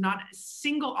that there was not a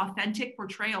single authentic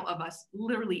portrayal of us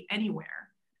literally anywhere.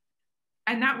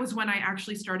 And that was when I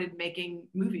actually started making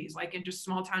movies, like in just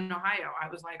small town Ohio. I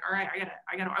was like, all right,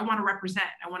 I want to represent.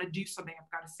 I want to do something. I've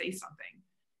got to say something.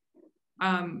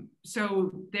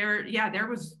 So there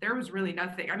was really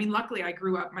nothing. I mean, luckily I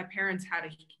grew up, my parents had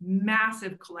a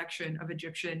massive collection of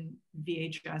Egyptian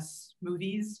VHS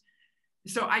movies.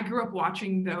 So I grew up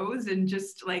watching those and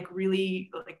just like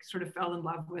really like sort of fell in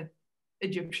love with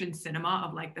Egyptian cinema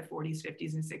of like the 40s,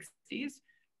 50s, and 60s,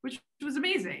 which was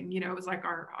amazing. You know, it was like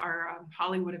our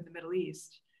Hollywood of the Middle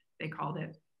East, they called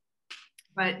it.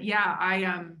 But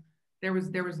yeah, there was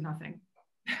nothing.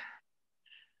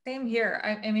 Same here.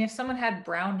 I mean, if someone had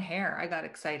brown hair, I got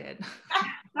excited.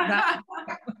 I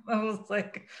was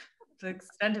like, the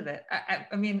extent of it.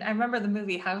 I mean, I remember the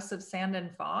movie House of Sand and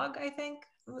Fog, I think,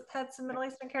 had some Middle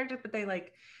Eastern characters, but they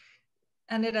like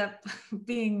ended up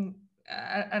being,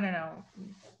 I don't know,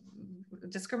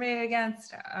 discriminated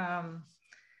against.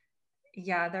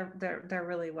 Yeah, there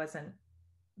really wasn't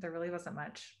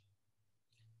much.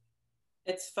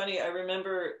 It's funny, I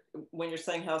remember when you're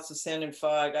saying House of Sand and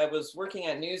Fog, I was working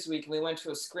at Newsweek and we went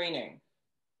to a screening,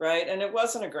 right? And it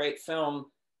wasn't a great film.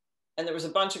 And there was a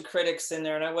bunch of critics in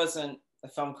there and I wasn't a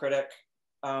film critic.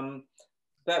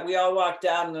 But we all walked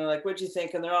out and they're like, what'd you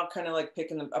think? And they're all kind of like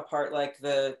picking apart like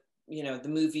the, you know, the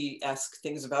movie-esque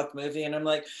things about the movie. And I'm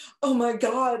like, oh my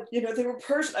God, you know, they were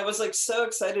Persian. I was like so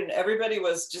excited and everybody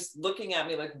was just looking at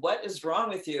me like, what is wrong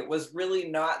with you? It was really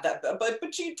not that bad,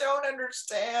 but you don't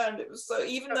understand. It was so,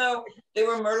 even though they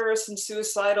were murderous and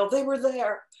suicidal, they were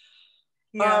there.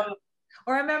 Yeah.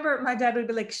 Or I remember my dad would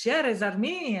be like, Cher is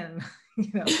Armenian. You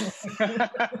know, I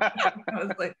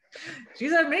was like,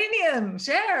 she's Armenian,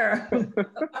 Cher.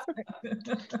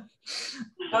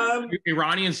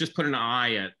 Iranians just put an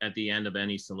I at the end of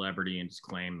any celebrity and just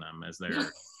claim them as their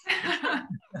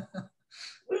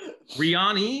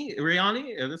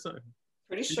Rihanna. That's a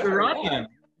pretty sure. Iranian.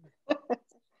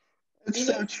 It's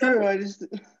so true. I just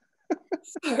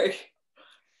sorry.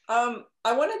 I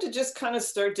wanted to just kind of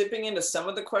start dipping into some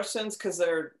of the questions because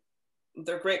they're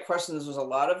great questions. There's a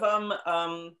lot of them.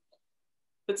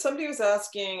 But somebody was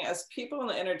asking, as people in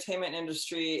the entertainment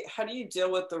industry, how do you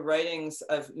deal with the writings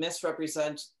of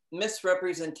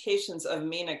misrepresentations of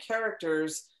MENA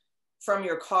characters from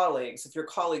your colleagues? If your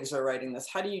colleagues are writing this,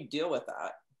 how do you deal with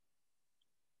that?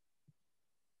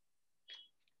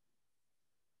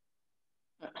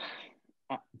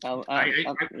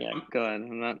 Yeah, go ahead.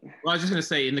 I'm not. Well, I was just gonna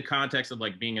say, in the context of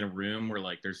like being in a room where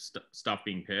like there's stuff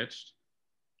being pitched.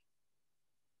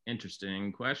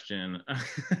 Interesting question.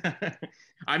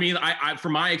 I mean, I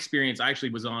from my experience, I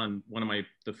actually was on one of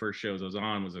the first shows I was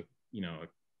on was a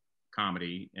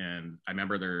comedy, and I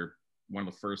remember one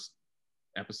of the first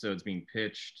episodes being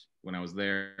pitched when I was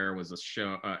there was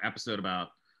a episode about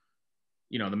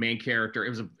the main character. It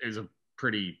was a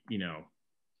pretty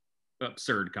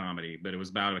absurd comedy, but it was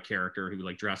about a character who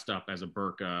like dressed up as a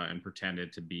burqa and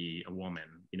pretended to be a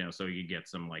woman, so you get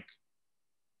some like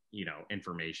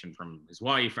information from his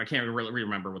wife. I can't really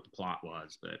remember what the plot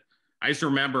was, but I just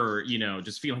remember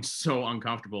just feeling so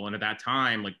uncomfortable. And at that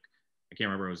time, like I can't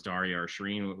remember if it was Daria or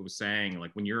Shireen who was saying,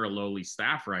 like, when you're a lowly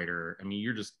staff writer, I mean,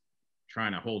 you're just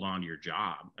trying to hold on to your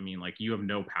job. I mean, like, you have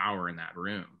no power in that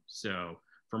room. So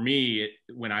for me,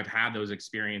 when I've had those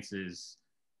experiences,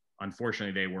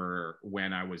 unfortunately, they were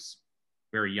when I was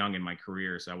very young in my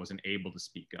career, so I wasn't able to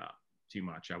speak up too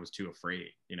much. I was too afraid,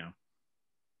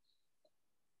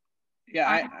 Yeah,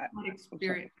 I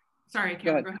experience. Sorry,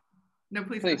 Karen, go ahead. No,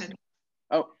 please. Go ahead.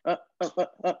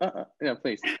 Yeah,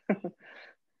 please.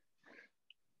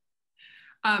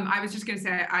 I was just going to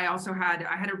say, I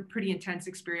had a pretty intense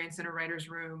experience in a writer's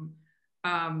room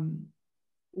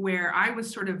where I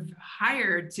was sort of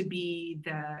hired to be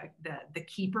the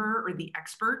keeper or the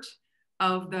expert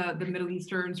of the Middle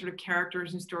Eastern sort of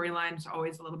characters and storylines.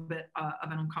 Always a little bit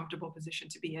of an uncomfortable position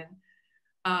to be in.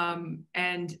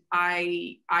 And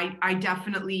I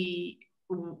definitely,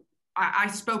 I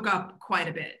spoke up quite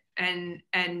a bit. And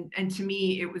to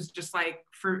me, it was just like,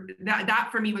 that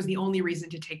for me was the only reason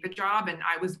to take the job. And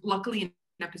I was luckily in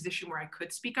a position where I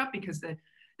could speak up because the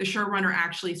showrunner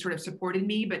actually sort of supported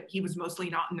me, but he was mostly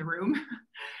not in the room.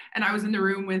 And I was in the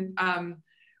room with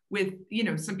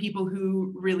some people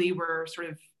who really were sort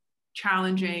of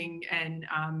challenging and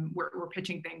were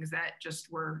pitching things that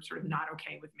just were sort of not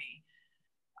okay with me.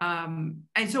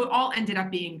 And so it all ended up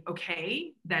being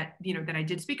okay that I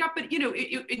did speak up, but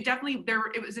it definitely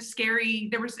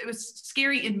it was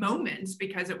scary in moments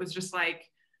because it was just like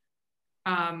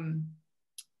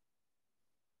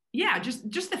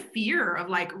just the fear of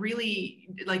like really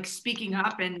like speaking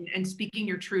up and speaking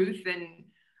your truth. And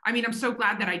I mean, I'm so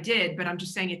glad that I did, but I'm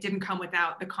just saying it didn't come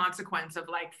without the consequence of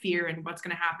like fear and what's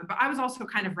going to happen. But I was also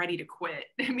kind of ready to quit.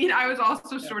 I mean, I was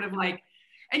also sort of like,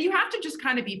 and you have to just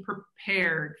kind of be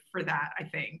prepared for that, I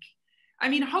think. I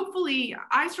mean, hopefully,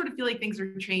 I sort of feel like things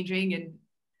are changing,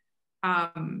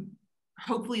 and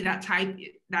hopefully that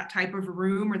type of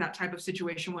room or that type of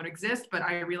situation won't exist. But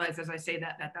I realize as I say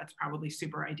that's probably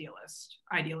super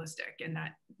idealistic, and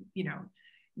that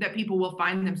that people will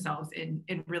find themselves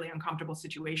in really uncomfortable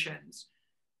situations.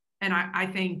 And I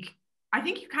think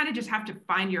you kind of just have to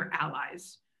find your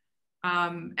allies.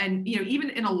 And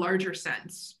even in a larger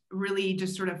sense, really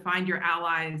just sort of find your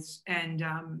allies and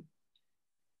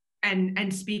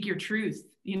speak your truth.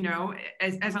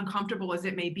 As uncomfortable as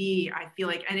it may be, I feel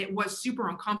like, and it was super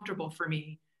uncomfortable for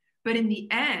me. But in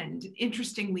the end,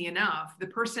 interestingly enough, the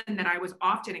person that I was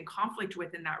often in conflict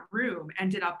with in that room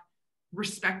ended up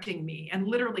respecting me and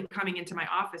literally coming into my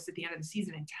office at the end of the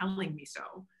season and telling me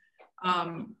so.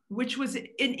 Which was an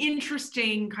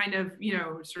interesting kind of,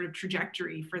 sort of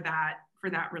trajectory for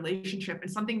that relationship,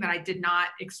 and something that I did not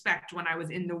expect when I was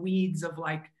in the weeds of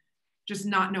like, just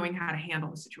not knowing how to handle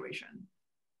the situation.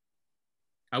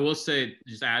 I will say,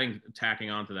 just tacking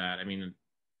onto that, I mean,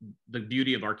 the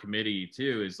beauty of our committee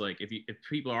too is like, if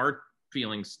people are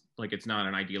feeling like it's not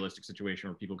an idealistic situation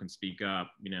where people can speak up,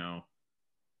 you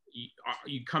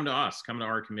come to us, come to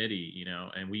our committee,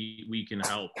 and we can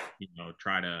help,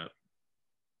 try to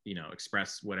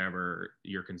express whatever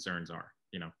your concerns are.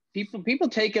 People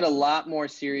take it a lot more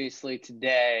seriously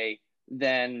today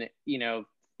than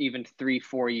even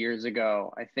 3-4 years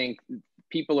ago. I think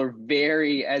people are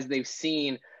very, as they've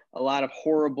seen a lot of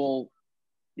horrible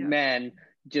men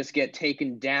just get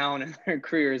taken down and their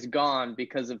career is gone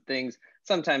because of things,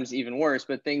 sometimes even worse,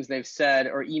 but things they've said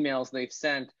or emails they've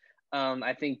sent.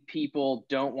 I think people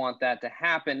don't want that to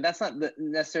happen. That's not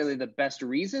necessarily the best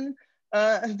reason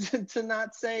to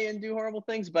not say and do horrible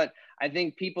things, but I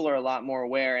think people are a lot more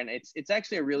aware, and it's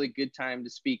actually a really good time to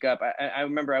speak up. I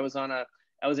remember I was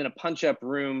in a punch-up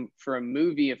room for a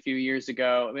movie a few years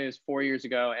ago. I mean, it was 4 years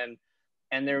ago,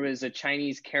 and there was a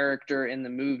Chinese character in the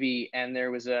movie, and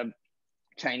there was a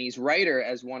Chinese writer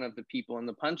as one of the people in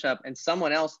the punch-up, and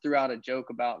someone else threw out a joke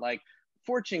about like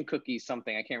fortune cookies,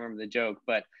 something. I can't remember the joke,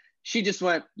 but she just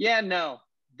went, "Yeah, no,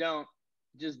 don't,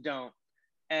 just don't."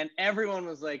 And everyone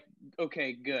was like,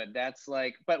 okay, good. That's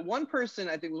like, but one person,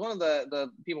 I think was one of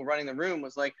the people running the room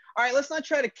was like, all right, let's not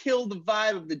try to kill the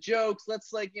vibe of the jokes.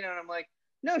 Let's like, you know, and I'm like,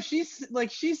 no,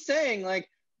 she's saying like,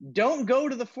 don't go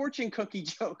to the fortune cookie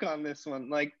joke on this one.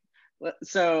 Like,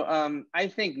 so I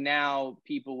think now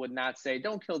people would not say,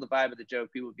 don't kill the vibe of the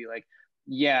joke. People would be like,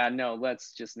 yeah, no,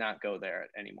 let's just not go there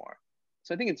anymore.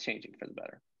 So I think it's changing for the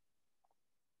better.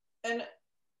 And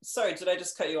sorry, did I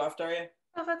just cut you off, Daria?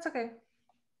 Oh, that's okay.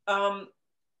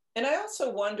 And I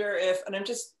also wonder if, and I'm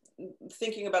just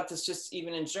thinking about this just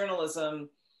even in journalism,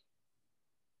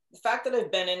 the fact that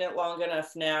I've been in it long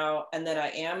enough now and that I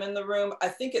am in the room, I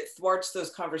think it thwarts those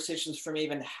conversations from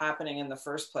even happening in the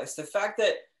first place. The fact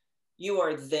that you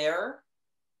are there,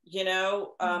 you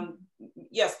know,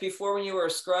 yes, before when you were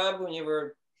a scrub, when you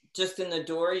were just in the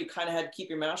door, you kind of had to keep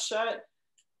your mouth shut.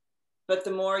 But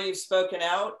the more you've spoken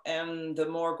out and the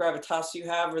more gravitas you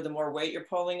have, or the more weight you're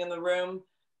pulling in the room,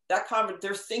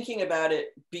 they're thinking about it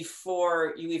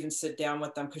before you even sit down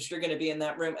with them, because you're going to be in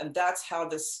that room, and that's how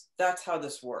this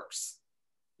works.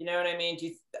 You know what I mean?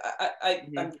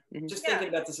 I'm just thinking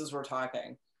about this as we're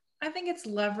talking. I think it's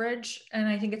leverage, and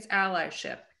I think it's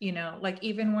allyship. You know, like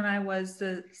even when I was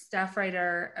the staff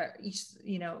writer,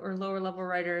 you know, or lower level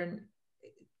writer, and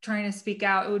trying to speak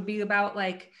out, it would be about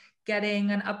like getting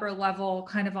an upper level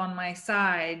kind of on my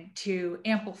side to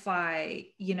amplify,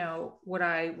 you know, what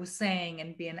I was saying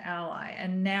and be an ally.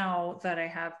 And now that I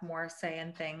have more say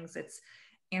in things, it's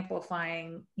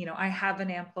amplifying, you know, I have an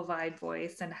amplified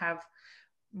voice and have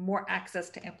more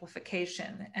access to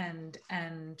amplification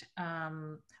and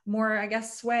more, I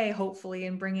guess, sway, hopefully,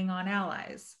 in bringing on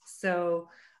allies. So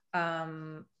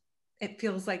it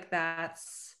feels like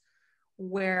that's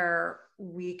where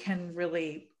we can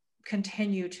really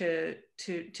continue to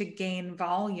gain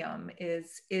volume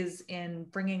is in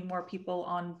bringing more people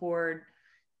on board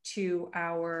to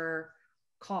our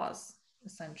cause,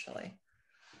 essentially.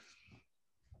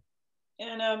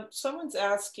 And someone's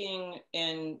asking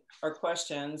in our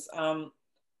questions,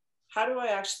 how do I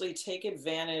actually take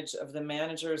advantage of the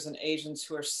managers and agents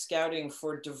who are scouting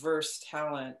for diverse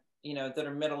talent, you know, that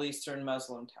are Middle Eastern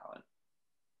Muslim talent?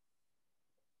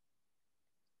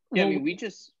 Yeah, I mean,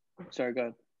 sorry, go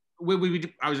ahead.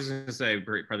 I was just going to say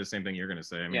probably the same thing you're going to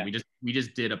say. I mean, yeah. we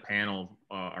just did a panel,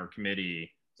 our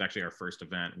committee, it's actually our first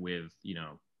event with, you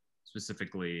know,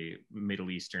 specifically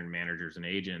Middle Eastern managers and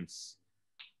agents.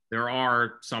 There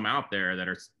are some out there that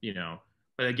are, you know,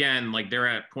 but again, like they're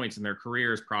at points in their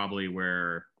careers probably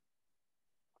where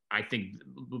I think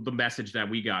the message that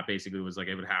we got basically was like,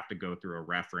 it would have to go through a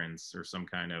reference or some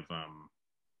kind of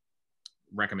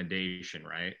recommendation,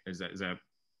 right? Is that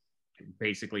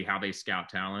basically how they scout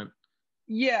talent?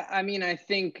 Yeah, I mean, I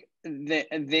think that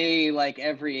they, like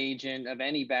every agent of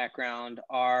any background,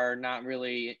 are not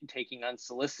really taking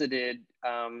unsolicited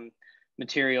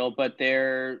material, but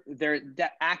they're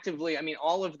actively, I mean,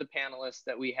 all of the panelists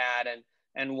that we had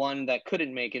and one that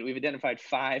couldn't make it, we've identified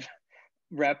 5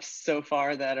 reps so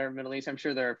far that are Middle East. I'm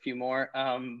sure there are a few more,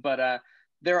 but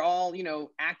they're all, you know,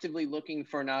 actively looking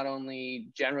for not only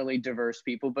generally diverse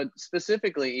people, but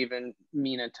specifically even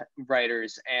MENA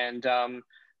writers. And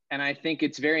I think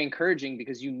it's very encouraging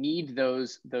because you need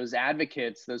those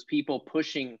advocates, those people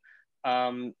pushing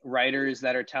writers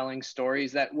that are telling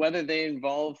stories that, whether they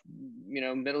involve, you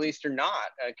know, Middle East or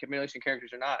not, Middle Eastern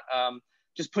characters or not,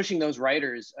 just pushing those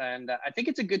writers. And I think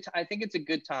it's a good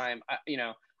time. You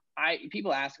know,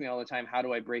 people ask me all the time, how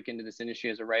do I break into this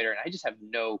industry as a writer? And I just have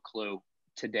no clue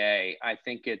today. I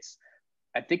think it's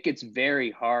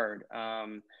very hard.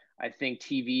 I think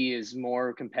TV is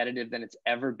more competitive than it's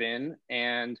ever been,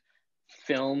 and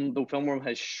the film world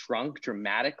has shrunk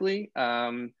dramatically.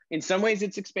 In some ways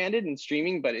it's expanded in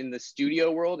streaming, but in the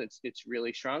studio world it's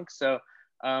really shrunk. So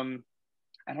I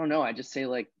don't know, I just say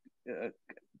like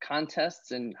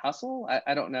contests and hustle.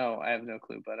 I don't know, I have no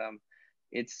clue, but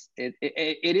it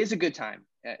is a good time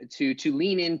to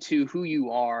lean into who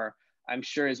you are. I'm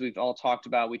sure, as we've all talked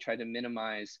about, we try to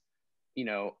minimize, you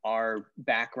know, our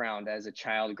background as a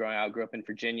child growing out. I grew up in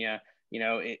Virginia. You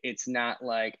know, it's not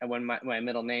like when my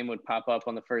middle name would pop up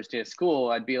on the first day of school,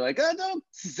 I'd be like, oh, don't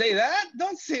say that.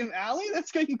 Don't say Allie.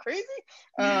 That's getting crazy.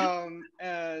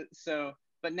 So,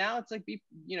 but now it's like, be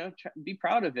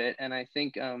proud of it. And I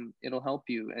think it'll help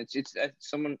you. It's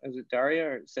someone, is it Daria,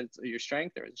 or said it's your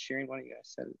strength, or is it Shireen? One of you guys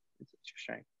said it's your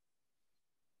strength.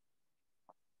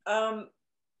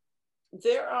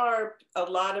 There are a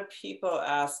lot of people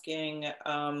asking,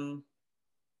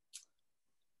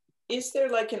 is there,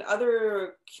 like in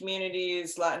other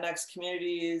communities, Latinx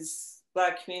communities,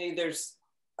 Black community, there's,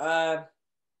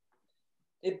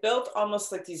 it built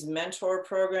almost like these mentor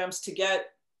programs to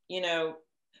get, you know,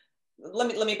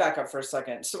 let me back up for a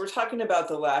second. So we're talking about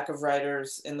the lack of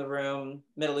writers in the room,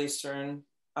 Middle Eastern,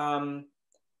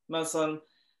 Muslim.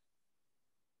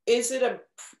 Is it a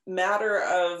matter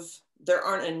of there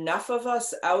aren't enough of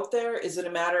us out there? Is it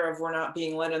a matter of we're not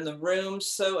being let in the room?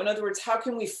 So in other words, how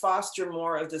can we foster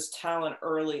more of this talent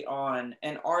early on?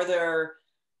 And are there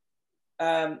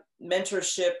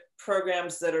mentorship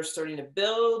programs that are starting to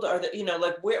build? Are there, you know,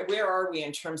 like where are we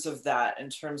in terms of that, in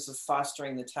terms of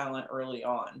fostering the talent early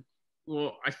on?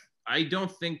 Well, I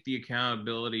don't think the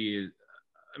accountability is,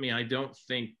 I mean, I don't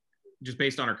think, just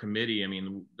based on our committee, I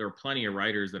mean, there are plenty of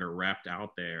writers that are repped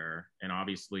out there. And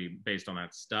obviously, based on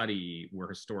that study, we're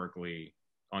historically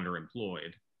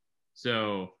underemployed.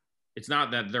 So it's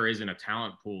not that there isn't a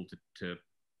talent pool to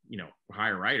you know,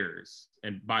 hire writers.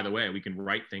 And by the way, we can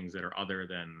write things that are other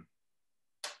than,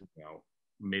 you know,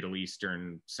 Middle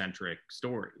Eastern centric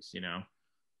stories, you know?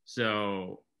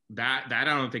 So that I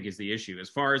don't think is the issue. As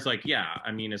far as like, yeah,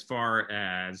 I mean, as far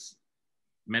as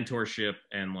mentorship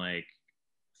and like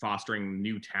fostering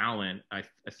new talent, I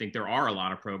think there are a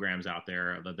lot of programs out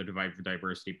there, the Divide for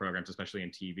Diversity programs, especially in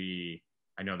TV.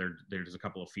 I know there's a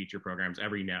couple of feature programs.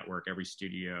 Every network, every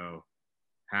studio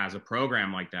has a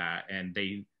program like that. And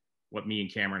what me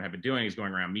and Cameron have been doing is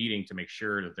going around meeting to make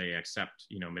sure that they accept,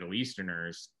 you know, Middle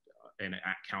Easterners and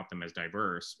count them as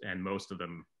diverse. And most of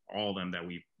them, all of them that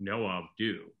we know of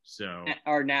do. So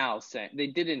are now saying they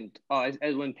didn't. As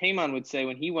when Payman would say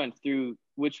when he went through,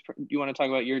 which do you want to talk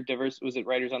about your diverse? Was it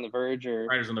Writers on the Verge or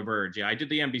Writers on the Verge? Yeah, I did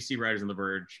the NBC Writers on the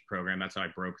Verge program. That's how I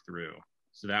broke through.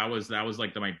 So that was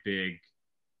like my big,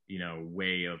 you know,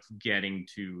 way of getting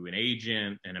to an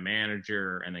agent and a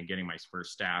manager and then getting my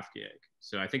first staff gig.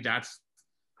 So I think that's,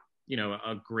 you know,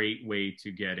 a great way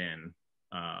to get in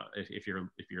if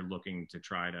you're looking to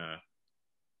try to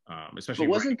especially.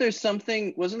 But wasn't there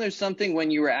something when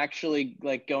you were actually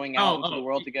like going out into the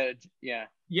world to get it?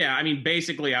 Yeah. I mean,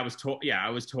 basically I was told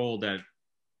that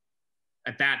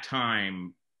at that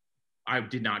time I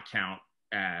did not count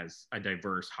as a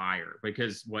diverse hire,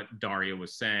 because what Daria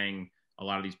was saying, a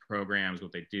lot of these programs,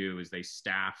 what they do is they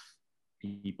staff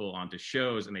people onto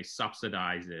shows and they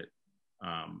subsidize it.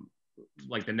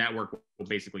 Like the network will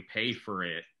basically pay for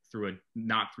it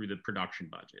not through the production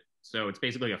budget. So it's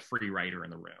basically a free writer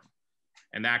in the room.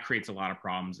 And that creates a lot of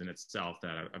problems in itself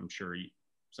that I'm sure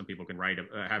some people can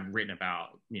have written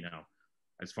about, you know,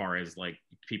 as far as like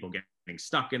people getting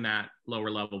stuck in that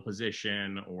lower level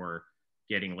position or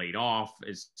getting laid off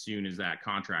as soon as that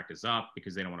contract is up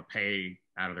because they don't want to pay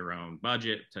out of their own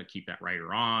budget to keep that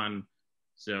writer on.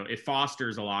 So it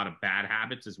fosters a lot of bad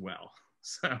habits as well.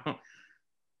 So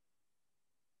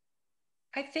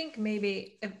I think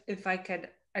maybe if I could,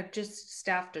 I've just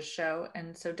staffed a show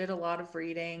and so did a lot of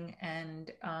reading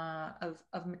and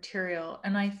of material.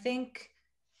 And I think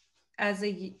as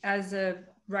a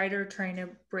writer trying to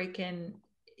break in,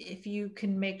 if you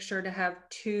can make sure to have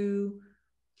 2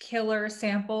 killer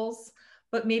samples,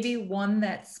 but maybe one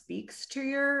that speaks to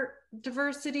your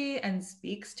diversity and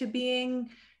speaks to being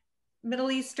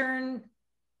Middle Eastern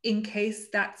in case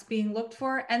that's being looked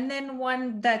for, and then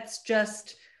one that's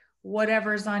just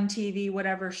whatever's on TV,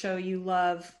 whatever show you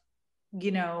love,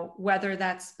 you know, whether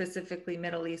that's specifically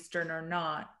Middle Eastern or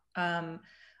not.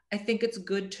 I think it's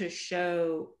good to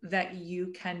show that you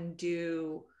can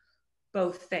do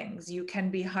both things. You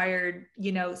can be hired,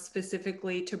 you know,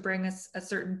 specifically to bring a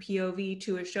certain POV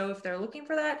to a show if they're looking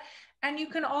for that. And you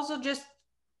can also just,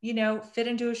 you know, fit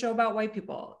into a show about white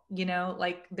people, you know,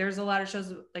 like there's a lot of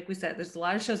shows, like we said, there's a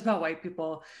lot of shows about white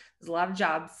people. There's a lot of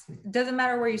jobs. It doesn't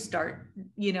matter where you start,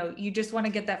 you know, you just want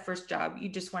to get that first job. You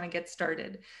just want to get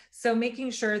started. So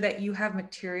making sure that you have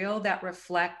material that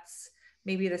reflects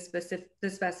maybe the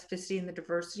specificity and the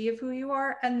diversity of who you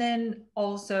are. And then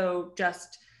also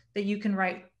just that you can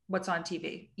write what's on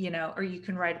TV, you know, or you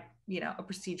can write, you know, a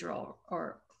procedural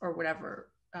or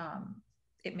whatever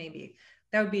it may be.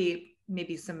 That would be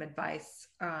maybe some advice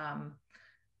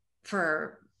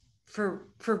for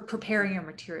preparing your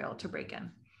material to break in.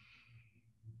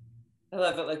 I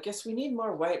love it. I guess we need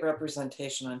more white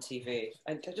representation on TV.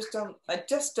 I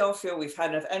just don't feel we've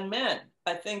had enough. And men,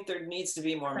 I think there needs to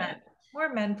be more men.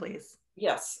 More men, please.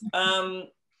 Yes.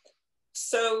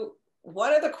 So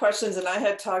one of the questions, and I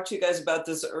had talked to you guys about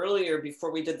this earlier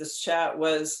before we did this chat,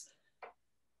 was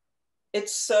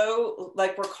it's so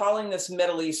like we're calling this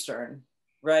Middle Eastern,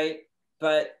 right?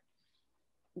 But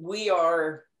we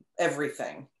are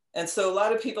everything. And so a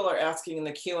lot of people are asking in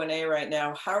the Q&A right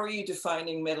now, how are you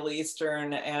defining Middle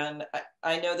Eastern? And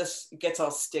I know this gets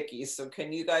all sticky, so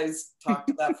can you guys talk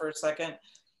to that for a second?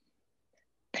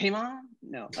 Payman?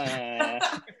 No.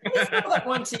 That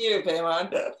one to you,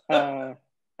 Payman.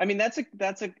 I mean,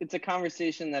 it's a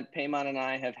conversation that Payman and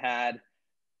I have had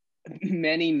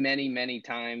many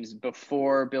times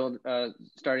before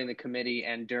starting the committee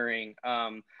and during.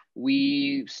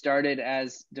 We started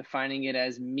as defining it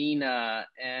as Mina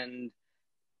and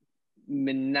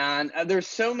Minan. There's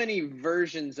so many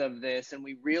versions of this, and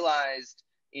we realized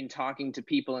in talking to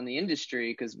people in the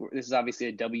industry, because this is obviously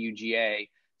a WGA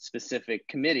specific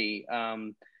committee,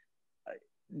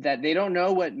 that they don't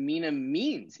know what MENA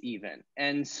means even.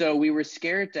 And so we were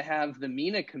scared to have the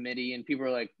MENA committee, and people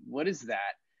were like, what is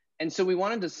that? And so we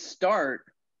wanted to start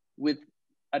with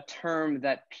a term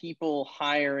that people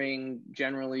hiring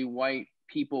generally white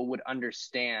people would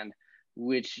understand,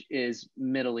 which is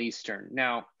Middle Eastern.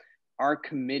 Now, our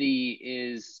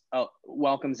committee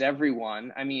welcomes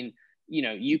everyone. I mean, you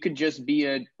know, you could just be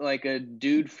a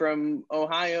dude from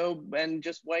Ohio and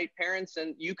just white parents,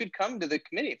 and you could come to the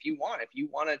committee if you want. If you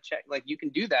want to check, like, you can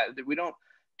do that. We don't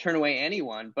turn away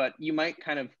anyone, but you might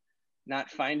kind of not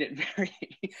find it very,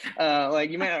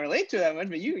 like, you might not relate to it that much,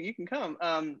 but you can come.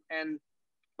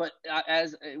 But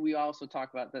as we also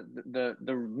talk about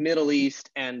the Middle East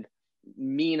and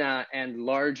MENA and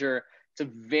larger, it's a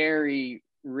very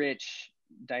rich,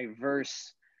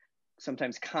 diverse,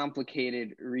 sometimes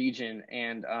complicated region,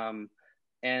 and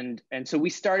so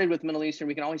we started with Middle Eastern.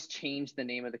 We can always change the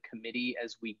name of the committee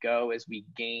as we go, as we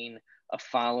gain a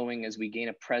following, as we gain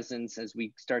a presence, as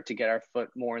we start to get our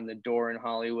foot more in the door in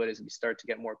Hollywood, as we start to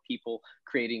get more people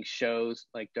creating shows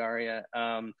like Daria.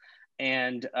 But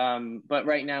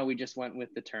right now we just went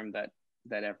with the term that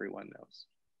everyone knows.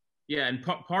 Yeah, and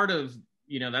part of,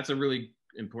 you know, that's a really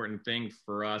important thing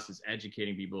for us is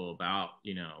educating people about,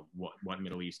 you know, what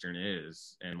Middle Eastern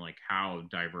is and like how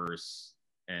diverse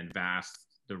and vast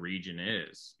the region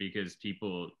is, because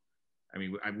people, I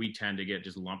mean, we tend to get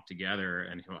just lumped together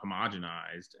and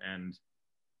homogenized, and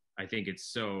I think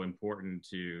it's so important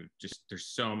to just, there's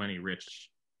so many rich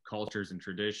cultures and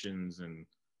traditions and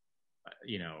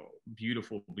you know,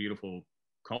 beautiful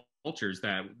cultures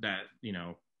that you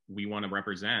know, we want to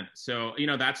represent. So, you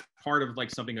know, that's part of like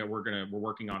something that we're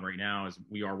working on right now, is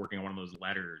we are working on one of those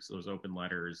letters, those open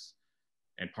letters.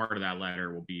 And part of that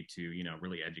letter will be to, you know,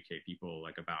 really educate people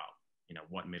like about, you know,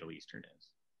 what Middle Eastern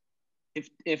is.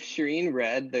 If Shireen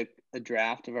read the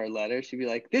draft of our letter, she'd be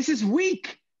like, this is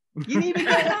weak. You need to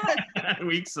go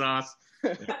weak sauce.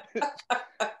 Shireen,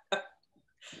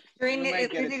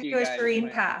 it needs to do a Shireen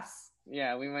pass.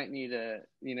 Yeah, we might need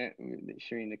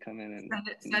Shireen to come in and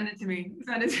send it to me.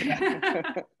 Send it to me.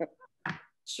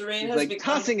 Shireen has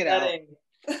become tossing it out.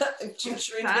 Shireen's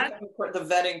become the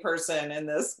vetting person in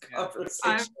this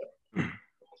conversation.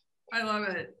 I love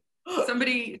it.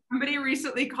 Somebody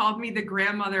recently called me the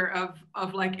grandmother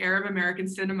of like Arab American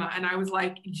cinema, and I was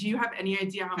like, do you have any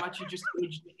idea how much you just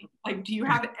aged me? Like, do you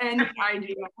have any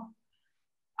idea?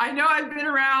 I know I've been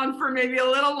around for maybe a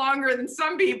little longer than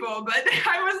some people, but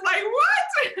I was like,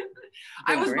 what?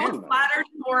 I was both flattered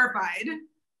and horrified.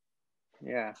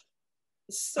 Yeah.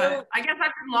 So but I guess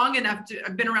I've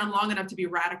been around long enough to be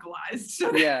radicalized.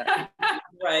 So. Yeah.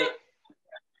 Right.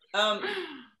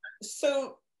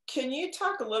 So can you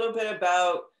talk a little bit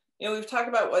about, you know, we've talked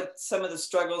about what some of the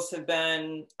struggles have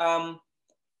been.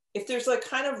 If there's like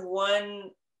kind of one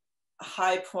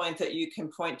high point that you can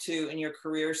point to in your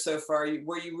career so far,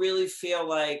 where you really feel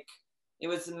like it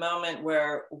was the moment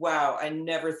where, wow, I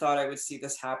never thought I would see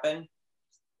this happen.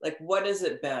 Like, what has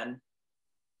it been?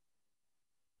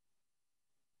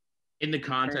 In the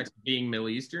context of being Middle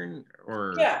Eastern,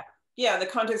 or? Yeah, in the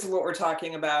context of what we're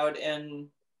talking about, and,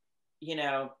 you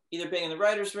know, either being in the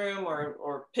writer's room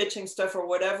or pitching stuff or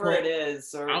whatever it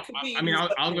is, or it could be.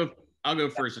 I'll go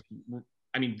first.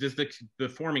 I mean, the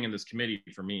forming in this committee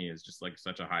for me is just like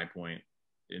such a high point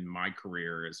in my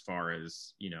career, as far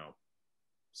as, you know,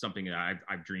 something that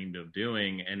I've dreamed of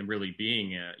doing, and really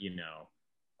being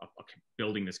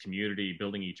building this community,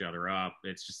 building each other up.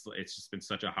 It's just been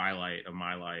such a highlight of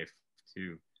my life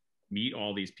to meet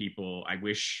all these people. I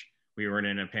wish we weren't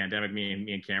in a pandemic. Me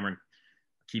and Cameron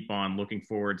keep on looking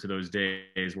forward to those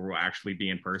days where we'll actually be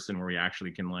in person, where we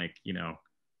actually can, like, you know,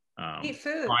 eat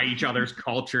food, try each other's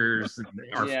cultures, and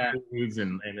our foods,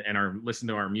 and listen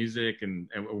to our music, and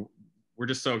we're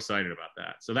just so excited about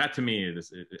that. So that, to me,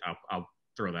 I'll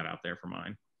throw that out there for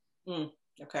mine.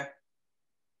 Okay.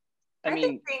 I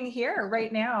think being here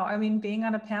right now, I mean, being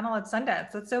on a panel at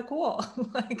Sundance, that's so cool.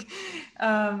 Like,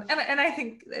 and I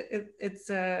think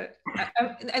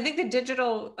I think the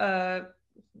digital,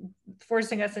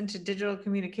 forcing us into digital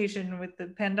communication with the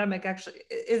pandemic actually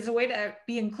is a way to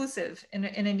be inclusive in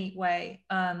a neat way.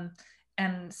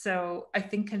 And so I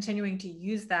think continuing to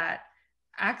use that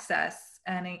access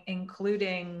and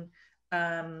including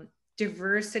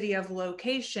diversity of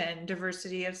location,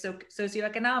 diversity of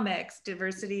socioeconomics,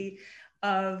 diversity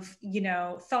of, you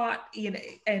know, thought, you know,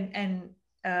 and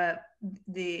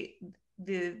the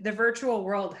virtual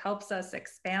world helps us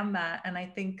expand that. And I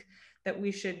think that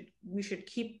we should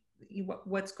keep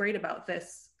what's great about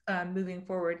this moving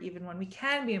forward, even when we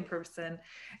can be in person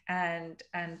and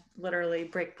literally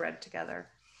break bread together.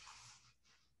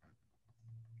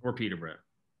 Or pita bread.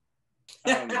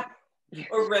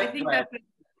 Or red bread.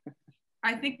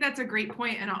 I think that's a great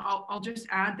point, and I'll just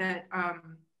add that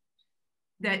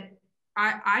that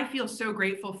I feel so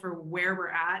grateful for where we're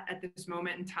at this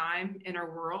moment in time in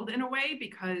our world, in a way,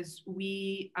 because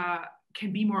we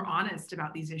can be more honest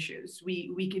about these issues.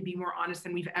 We can be more honest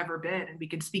than we've ever been, and we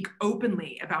can speak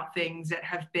openly about things that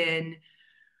have been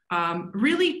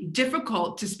really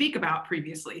difficult to speak about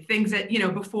previously. Things that, you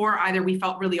know, before either we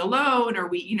felt really alone,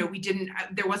 or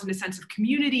there wasn't a sense of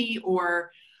community,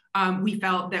 or we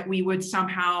felt that we would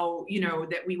somehow, you know,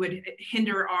 that we would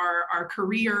hinder our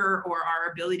career or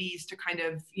our abilities to kind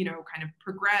of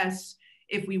progress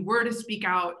if we were to speak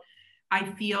out. I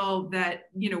feel that,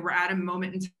 you know, we're at a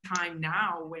moment in time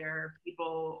now where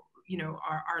people, you know,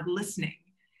 are listening,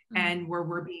 and where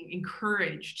we're being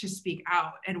encouraged to speak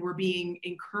out, and we're being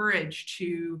encouraged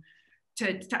to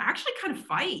actually kind of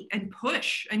fight and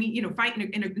push. I mean, you know, fight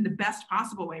in the best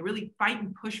possible way, really fight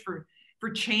and push for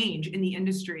change in the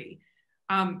industry.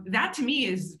 That to me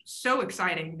is so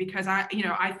exciting, because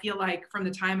I feel like from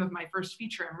the time of my first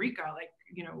feature, Enrica, like,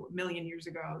 you know, a million years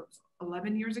ago,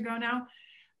 11 years ago now,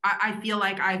 I feel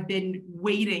like I've been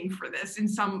waiting for this in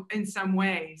some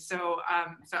way. So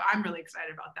I'm really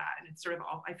excited about that. And it's sort of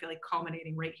all, I feel like,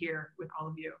 culminating right here with all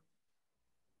of you.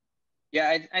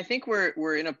 Yeah, I think we're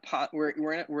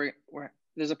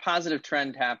there's a positive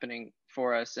trend happening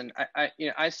for us. And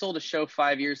I sold a show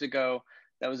 5 years ago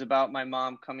that was about my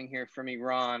mom coming here from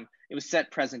Iran. It was set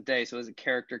present day, so it was a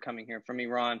character coming here from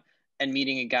Iran and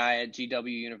meeting a guy at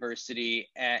GW University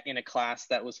in a class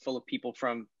that was full of people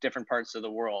from different parts of the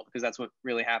world, because that's what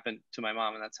really happened to my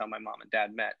mom, and that's how my mom and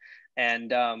dad met.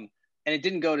 And it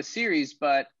didn't go to series,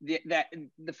 but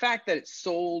the fact that it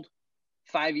sold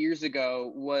 5 years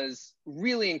ago was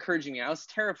really encouraging me. I was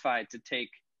terrified to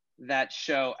take that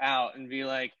show out and be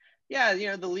like, yeah, you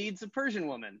know, the lead's a Persian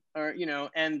woman, or, you know,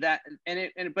 and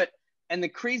the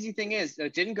crazy thing is,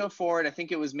 it didn't go forward. I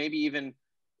think it was maybe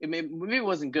it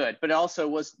wasn't good, but it also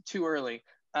was too early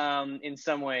in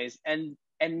some ways. And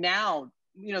now,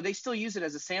 you know, they still use it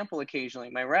as a sample occasionally,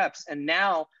 my reps. And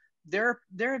now there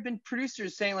have been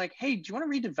producers saying like, hey, do you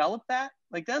want to redevelop that?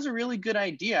 Like, that's a really good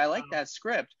idea. I like that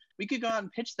script. We could go out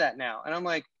and pitch that now. And I'm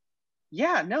like,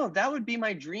 yeah, no, that would be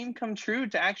my dream come true,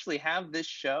 to actually have this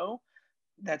show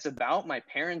that's about my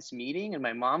parents meeting and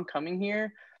my mom coming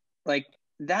here. Like,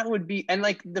 that would be, and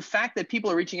like the fact that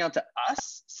people are reaching out to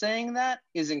us saying that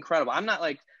is incredible. I'm not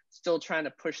like still trying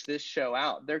to push this show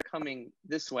out. They're coming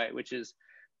this way, which is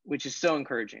so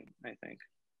encouraging, I think.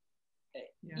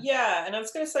 Yeah, and I was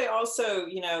going to say also,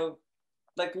 you know,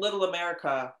 like Little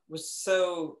America was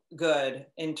so good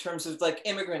in terms of like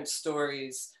immigrant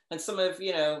stories, and some of,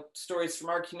 you know, stories from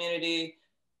our community.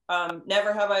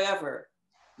 Never Have I Ever,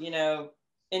 you know,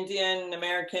 Indian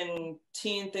American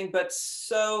teen thing, but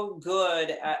so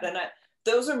good at, and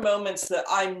those are moments that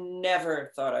I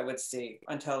never thought I would see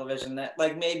on television, that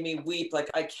like made me weep. Like,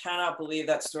 I cannot believe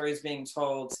that story is being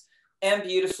told, and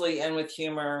beautifully and with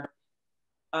humor.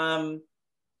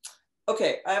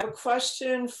 Okay, I have a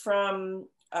question from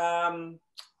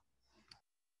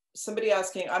somebody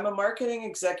asking, I'm a marketing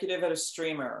executive at a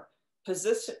streamer.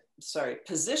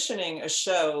 Positioning a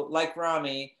show like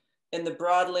Rami in the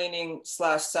broad-leaning /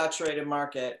 saturated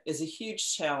market is a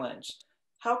huge challenge.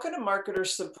 How can a marketer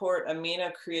support a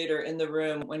MENA creator in the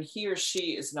room when he or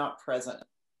she is not present?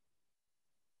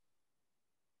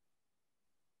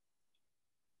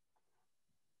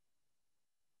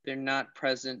 They're not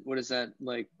present. What is that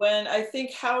like? When I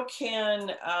think, how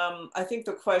can, I think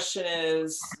the question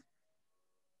is,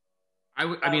 I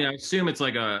mean, I assume it's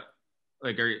like how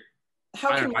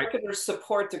can marketers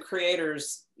support the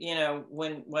creators, you know,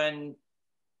 when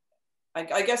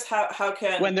I guess how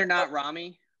can, when they're not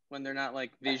Rami, when they're not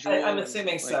like visual? I'm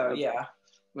assuming like, so, yeah.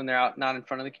 When they're out, not in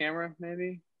front of the camera,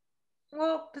 maybe?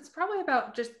 Well, it's probably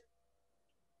about just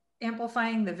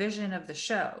amplifying the vision of the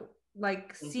show,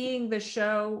 like seeing the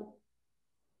show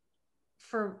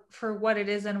for what it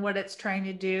is and what it's trying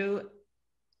to do,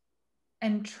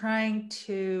 and trying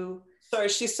to... Sorry,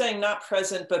 she's saying not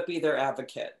present, but be their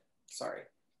advocate. Sorry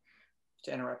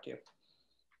to interrupt you.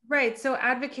 Right, so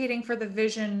advocating for the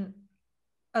vision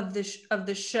of the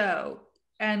show,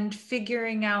 and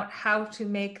figuring out how to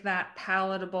make that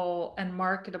palatable and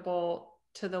marketable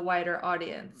to the wider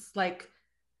audience. Like,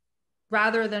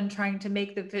 rather than trying to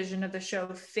make the vision of the show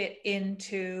fit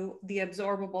into the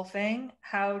absorbable thing,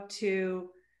 how to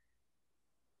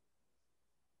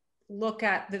look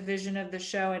at the vision of the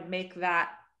show and make that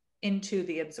into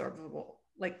the absorbable,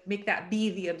 like make that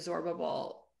be the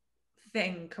absorbable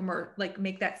thing, like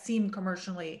make that seem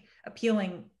commercially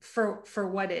appealing for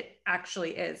what it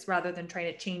actually is, rather than trying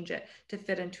to change it to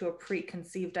fit into a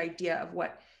preconceived idea of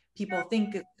what people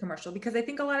think is commercial. Because I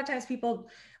think a lot of times people,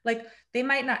 like, they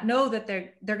might not know that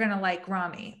they're gonna like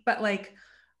Rami, but like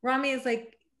Rami is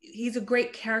like, he's a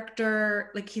great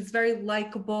character, like he's very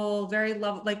likable, very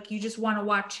loved, like you just want to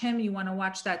watch him, you want to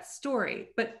watch that story,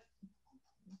 but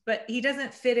he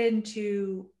doesn't fit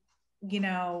into, you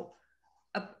know,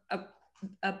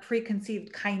 a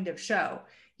preconceived kind of show.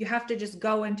 You have to just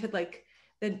go into like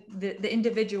the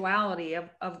individuality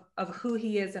of who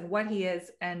he is and what he is,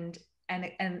 and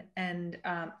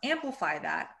amplify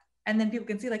that, and then people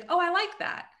can see like, oh, I like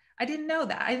that. I didn't know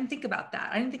that. I didn't think about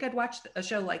that. I didn't think I'd watch a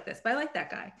show like this, but I like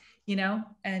that guy, you know?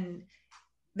 And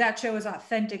that show is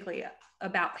authentically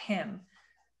about him.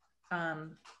 I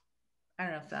don't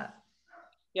know if that.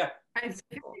 Yeah. I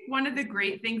think one of the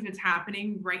great things that's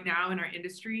happening right now in our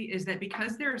industry is that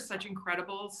because there's such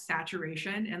incredible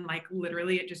saturation and like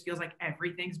literally it just feels like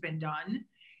everything's been done,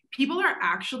 people are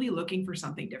actually looking for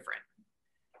something different.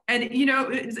 And, you know,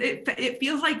 it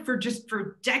feels like for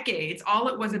decades, all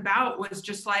it was about was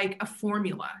just like a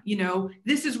formula, you know,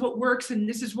 this is what works and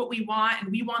this is what we want. And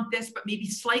we want this, but maybe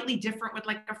slightly different with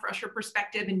like a fresher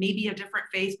perspective and maybe a different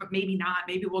face, but maybe not.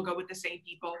 Maybe we'll go with the same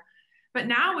people. But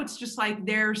now it's just like,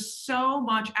 there's so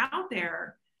much out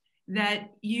there that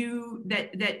your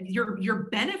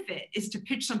benefit is to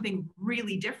pitch something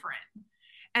really different.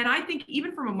 And I think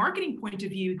even from a marketing point of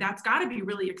view, that's got to be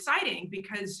really exciting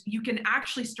because you can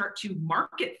actually start to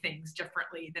market things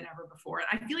differently than ever before. And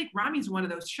I feel like Rami's one of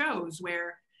those shows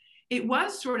where it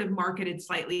was sort of marketed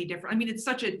slightly different. I mean, it's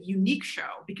such a unique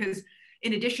show because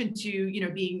in addition to, you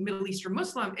know, being Middle Eastern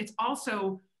Muslim, it's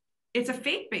a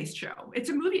faith-based show.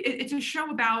 It's a movie. It's a show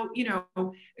about, you know,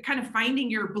 kind of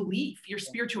finding your belief, your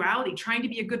spirituality, trying to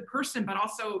be a good person, but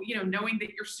also, you know, knowing that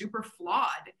you're super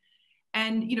flawed.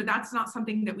 And, you know, that's not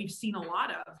something that we've seen a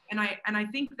lot of. And I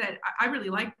think that I really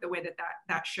like the way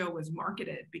that show was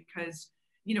marketed because,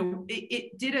 you know,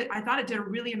 I thought it did a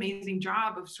really amazing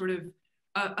job of sort of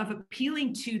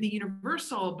appealing to the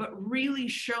universal, but really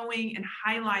showing and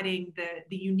highlighting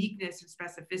the uniqueness and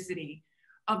specificity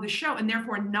of the show, and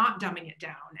therefore not dumbing it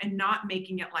down and not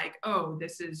making it like, oh,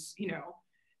 this is, you know,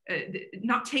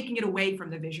 not taking it away from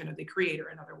the vision of the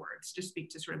creator, in other words, to speak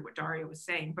to sort of what Daria was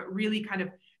saying, but really kind of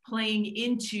playing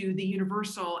into the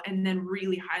universal and then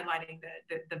really highlighting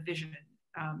the vision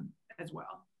as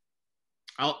well.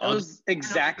 That was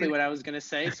exactly what I was going to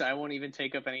say, so I won't even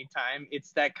take up any time.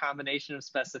 It's that combination of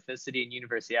specificity and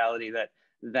universality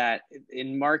that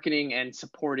in marketing and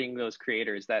supporting those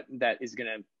creators that is going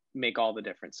to make all the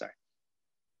difference. Sorry,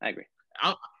 I agree.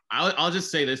 I'll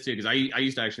just say this too, because I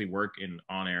used to actually work in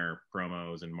on-air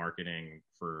promos and marketing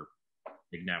for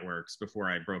big networks before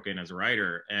I broke in as a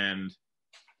writer, and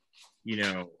you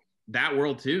know, that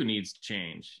world too needs to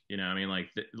change. You know, I mean, like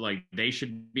they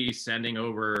should be sending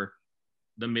over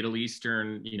the Middle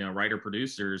Eastern, you know, writer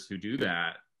producers who do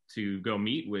that to go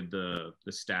meet with the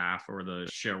staff or the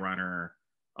showrunner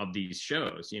of these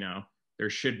shows. You know, there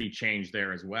should be change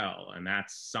there as well, and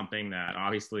that's something that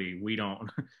obviously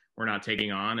we're not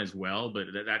taking on as well, but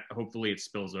that hopefully it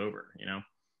spills over. You know,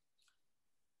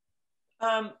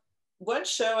 one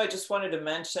show I just wanted to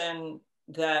mention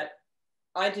that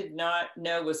I did not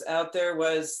know was out there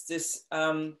was this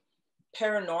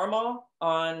Paranormal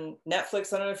on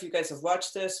Netflix. I don't know if you guys have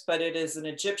watched this, but it is an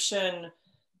Egyptian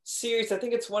series. I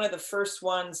think it's one of the first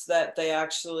ones that they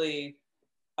actually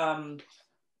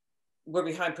were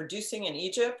behind producing in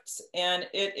Egypt. And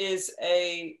it's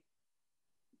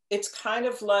kind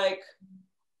of like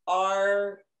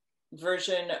our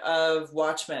version of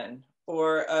Watchmen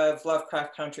or of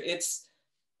Lovecraft Country. It's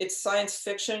science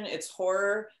fiction, it's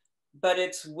horror, but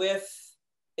it's with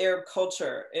Arab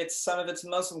culture. Some of it's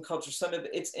Muslim culture, some of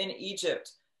it's in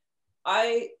Egypt.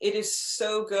 It is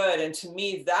so good. And to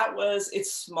me,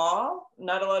 it's small.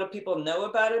 Not a lot of people know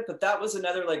about it, but that was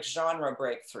another like genre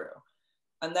breakthrough.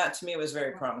 And that to me was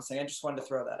very promising. I just wanted to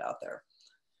throw that out there.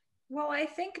 Well, I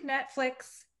think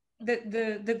Netflix,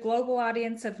 the global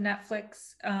audience of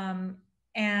Netflix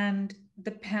and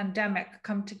the pandemic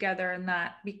come together in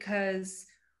that, because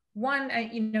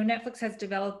Netflix has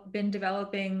been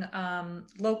developing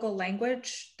local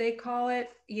language, they call it,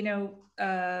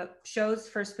 shows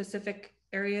for specific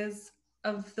areas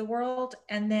of the world.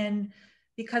 And then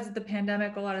because of the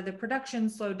pandemic, a lot of the production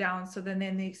slowed down. So then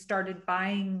they started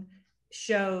buying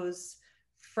shows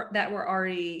that were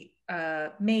already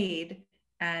made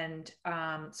and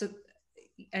calling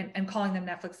them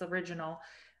Netflix original.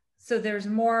 So there's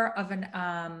more of an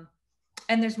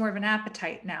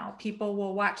appetite now. People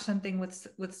will watch something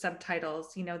with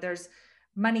subtitles. There's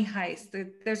Money Heist.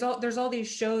 There's all these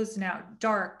shows now.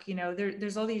 Dark.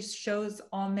 There's all these shows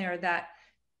on there that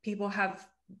people have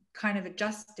kind of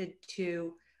adjusted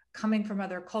to, coming from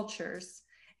other cultures,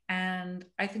 and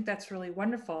I think that's really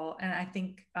wonderful. And I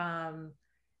think the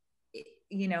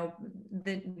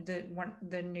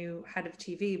new head of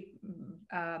TV,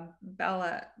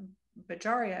 Bella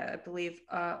Bajaria, I believe,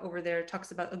 over there,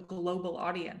 talks about a global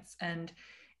audience, and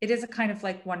it is a kind of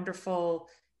like wonderful,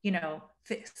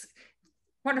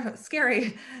 wonderful,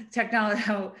 scary technology,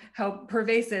 how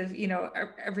pervasive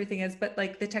everything is, but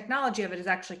like the technology of it is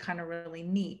actually kind of really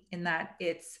neat in that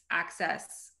it's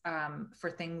access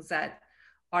for things that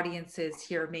audiences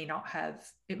here might not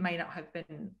have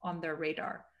been on their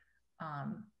radar.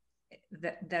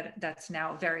 That's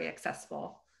now very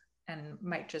accessible and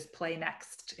might just play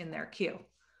next in their queue.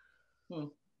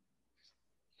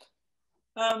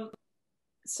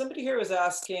 Somebody here was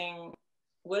asking,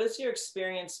 what has your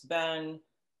experience been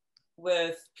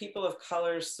with people of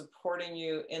color supporting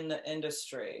you in the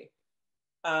industry?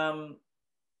 I'm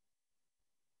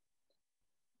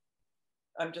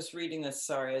just reading this,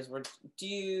 sorry, as we're, do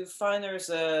you find do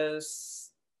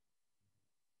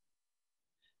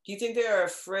you think they are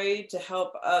afraid to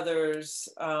help others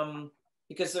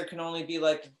because there can only be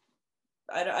like,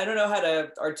 I don't know how to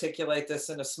articulate this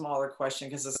in a smaller question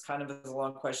because this kind of is a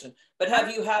long question, but have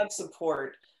you had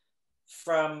support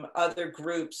from other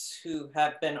groups who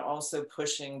have been also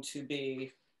pushing to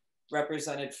be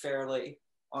represented fairly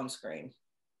on screen?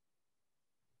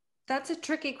 That's a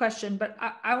tricky question, but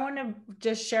I want to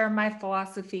just share my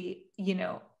philosophy,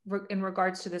 in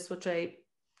regards to this, which I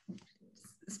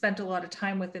spent a lot of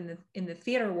time with in the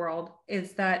theater world,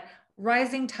 is that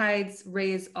rising tides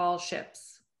raise all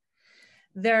ships.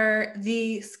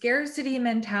 The scarcity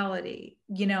mentality,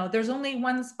 there's only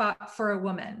one spot for a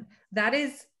woman.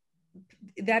 We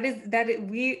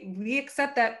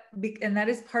accept that, and that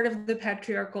is part of the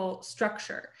patriarchal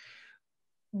structure.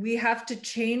 We have to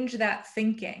change that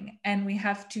thinking, and we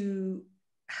have to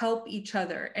help each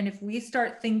other. And if we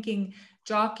start thinking,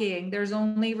 jockeying, there's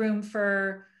only room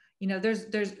for,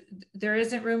 there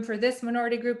isn't room for this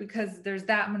minority group because there's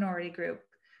that minority group,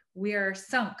 we are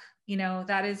sunk.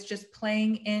 That is just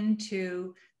playing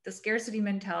into the scarcity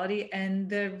mentality and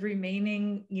the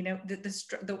remaining,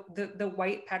 the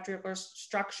white patriarchal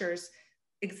structures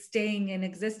staying in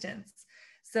existence.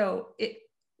 So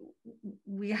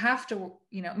we have to,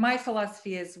 my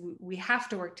philosophy is we have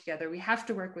to work together. We have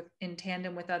to work in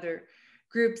tandem with other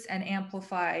groups and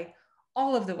amplify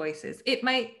all of the voices. It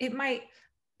might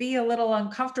be a little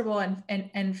uncomfortable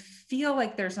and feel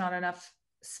like there's not enough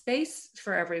space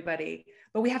for everybody,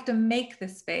 but we have to make the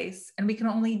space, and we can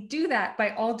only do that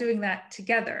by all doing that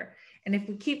together. And if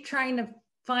we keep trying to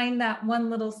find that one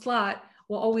little slot,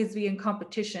 we'll always be in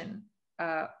competition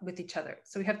with each other.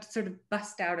 So we have to sort of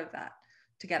bust out of that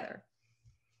together.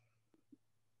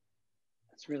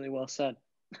 That's really well said.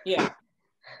 Yeah,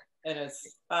 it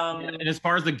is. And as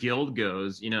far as the guild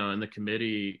goes, in the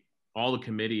committee, all the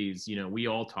committees, we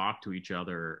all talk to each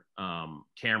other.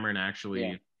 Cameron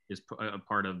actually is a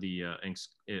part of the,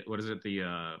 what is it?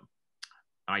 The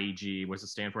IEG, what's it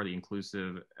stand for? The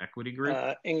Inclusive Equity Group?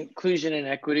 Inclusion and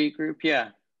Equity Group,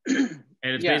 yeah. And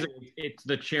it's basically,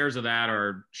 the chairs of that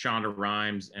are Shonda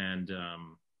Rhimes and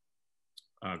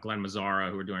Glenn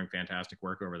Mazzara, who are doing fantastic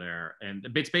work over there. And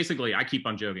it's basically, I keep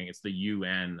on joking, it's the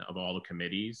UN of all the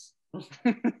committees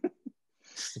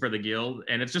for the guild.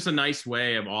 And it's just a nice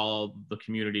way of all the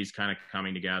communities kind of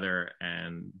coming together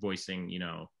and voicing,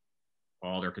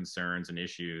 all their concerns and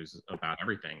issues about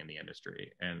everything in the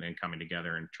industry, and then coming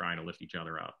together and trying to lift each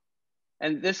other up.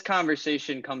 And this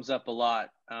conversation comes up a lot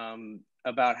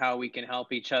about how we can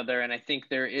help each other. And I think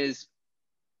there is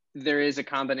a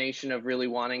combination of really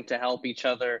wanting to help each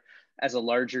other as a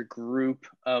larger group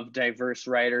of diverse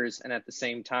writers. And at the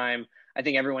same time, I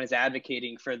think everyone is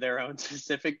advocating for their own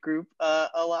specific group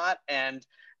a lot.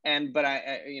 But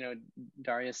I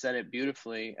Daria said it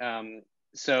beautifully.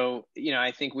 So,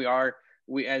 I think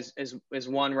as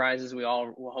one rises, we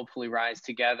all will hopefully rise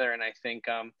together. And I think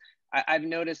I've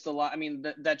noticed a lot. I mean,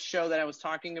 that show that I was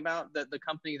talking about, the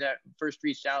company that first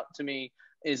reached out to me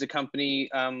is a company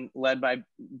led by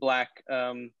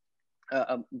a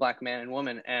black man and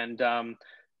woman,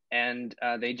 and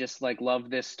they just like love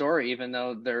this story, even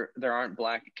though there aren't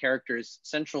black characters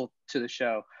central to the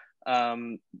show.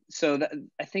 So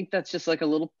I think that's just like a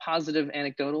little positive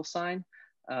anecdotal sign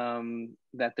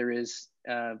that there is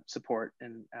support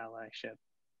and allyship.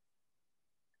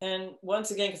 And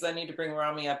once again, because I need to bring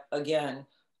Rami up again,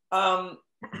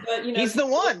 but you know, he's the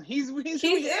one. He's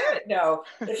it. No,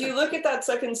 if you look at that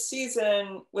second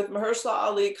season with Mahershala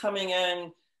Ali coming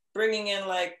in, bringing in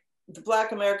like the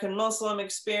Black American Muslim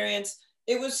experience,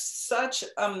 it was such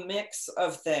a mix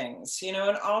of things, you know,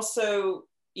 and also,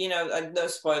 you know, no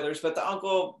spoilers, but the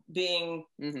uncle being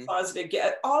closeted,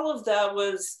 all of that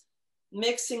was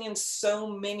mixing in so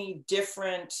many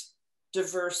different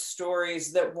diverse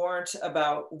stories that weren't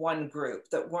about one group,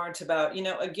 that weren't about, you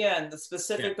know, again, the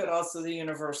specific, but also the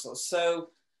universal. So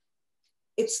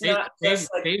it's not just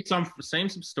like some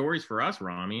stories for us,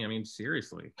 Rami. I mean,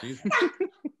 seriously.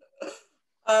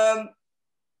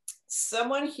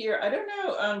 Someone here, I don't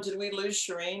know, did we lose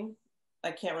Shireen?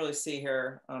 I can't really see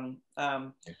her.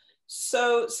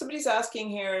 So somebody's asking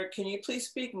here, can you please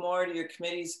speak more to your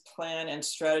committee's plan and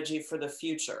strategy for the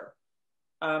future?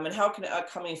 And how can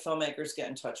upcoming filmmakers get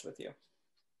in touch with you?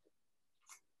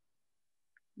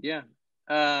 Yeah.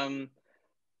 I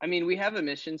mean, we have a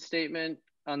mission statement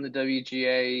on the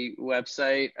WGA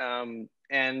website.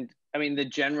 And I mean, the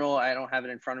general, I don't have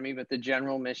it in front of me, but the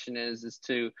general mission is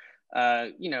to,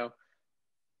 you know,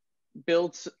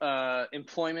 build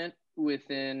employment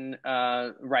within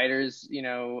writers, you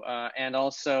know, and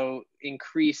also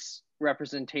increase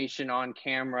representation on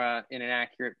camera in an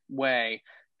accurate way.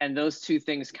 And those two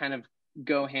things kind of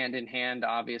go hand in hand,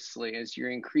 obviously, as you're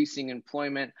increasing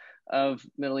employment of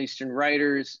Middle Eastern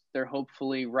writers. They're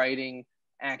hopefully writing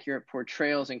accurate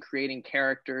portrayals and creating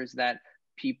characters that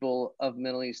people of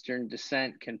Middle Eastern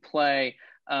descent can play.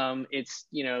 It's,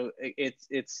 you know,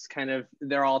 it's kind of,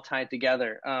 they're all tied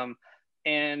together.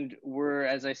 And we're,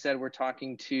 as I said, we're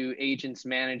talking to agents,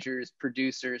 managers,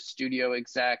 producers, studio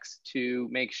execs to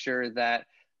make sure that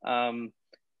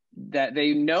that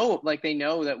they know, like they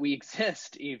know that we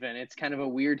exist even. It's kind of a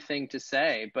weird thing to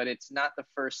say, but it's not the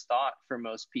first thought for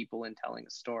most people in telling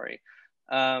a story.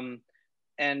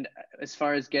 And as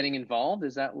far as getting involved,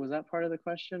 was that part of the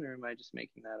question, or am I just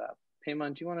making that up?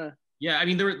 Payman, do you want to? Yeah, I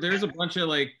mean, there's a bunch of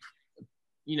like,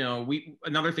 you know,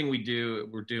 another thing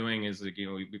we're doing is like, you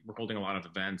know, we're holding a lot of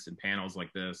events and panels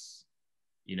like this,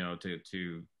 you know,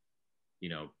 to you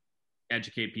know,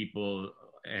 educate people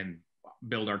and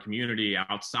build our community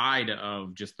outside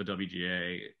of just the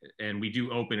WGA. And we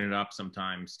do open it up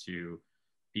sometimes to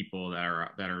people that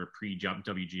are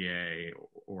pre-WGA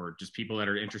or just people that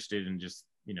are interested in just,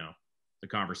 you know, the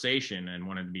conversation and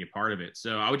wanted to be a part of it.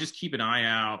 So I would just keep an eye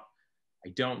out. I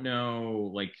don't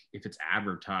know, like, if it's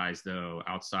advertised though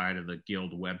outside of the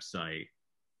Guild website.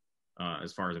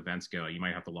 As far as events go, you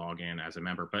might have to log in as a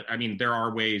member, but I mean, there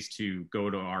are ways to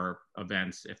go to our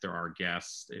events if there are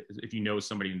guests. If you know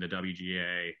somebody in the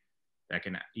WGA that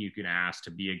you can ask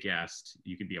to be a guest,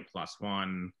 you can be a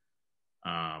 +1.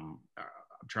 I'm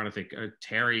trying to think.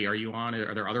 Terry, are you on it?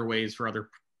 Are there other ways for other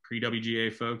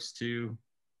pre-WGA folks to?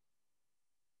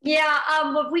 Yeah,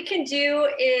 what we can do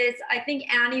is, I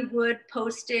think Annie Wood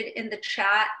posted in the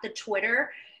chat, the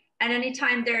Twitter, and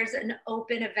anytime there's an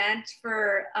open event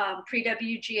for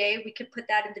pre-WGA, we could put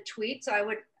that in the tweet. So I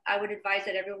would advise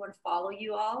that everyone follow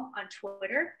you all on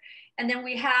Twitter. And then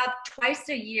we have twice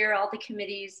a year, all the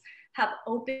committees have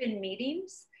open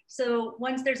meetings. So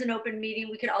once there's an open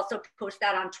meeting, we could also post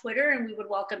that on Twitter, and we would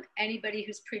welcome anybody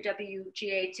who's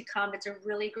pre-WGA to come. It's a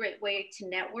really great way to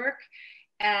network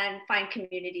and find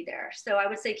community there. So I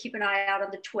would say keep an eye out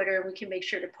on the Twitter, and we can make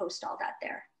sure to post all that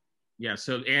there. Yeah,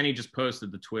 so Annie just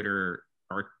posted the Twitter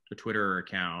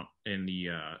account in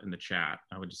the chat.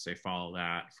 I would just say follow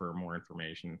that for more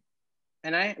information.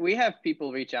 And we have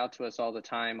people reach out to us all the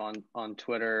time on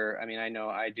Twitter. I mean, I know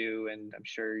I do, and I'm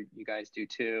sure you guys do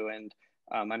too. And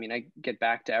I mean, I get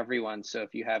back to everyone. So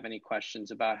if you have any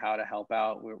questions about how to help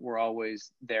out, we're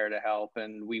always there to help.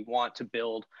 And we want to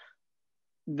build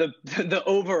the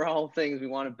overall things. We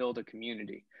want to build a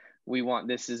community.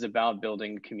 This is about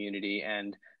building community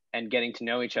and getting to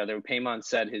know each other. Payman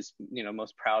said his, you know,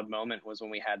 most proud moment was when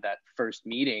we had that first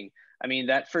meeting. I mean,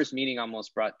 that first meeting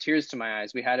almost brought tears to my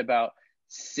eyes. We had about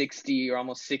 60 or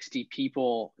almost 60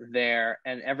 people there,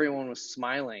 and everyone was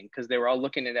smiling because they were all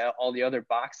looking at all the other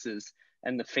boxes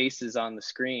and the faces on the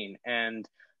screen. And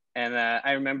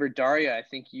I remember, Daria, I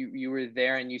think you were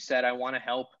there, and you said, I want to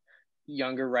help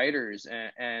younger writers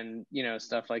and you know,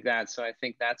 stuff like that. So I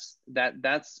think that's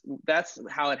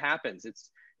how it happens.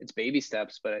 it's baby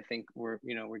steps, but I think we're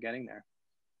getting there.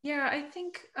 Yeah, I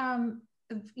think,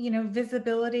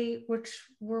 visibility, which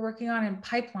we're working on, in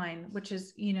pipeline, which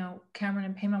is, Cameron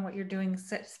and Payman, what you're doing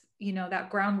sets, that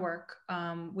groundwork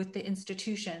with the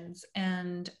institutions,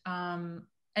 and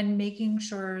making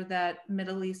sure that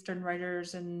Middle Eastern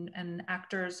writers and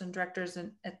actors and directors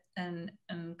and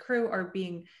crew are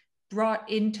being brought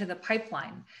into the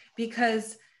pipeline,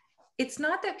 because it's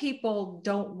not that people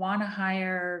don't want to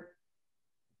hire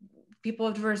people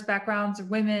of diverse backgrounds, or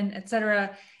women, et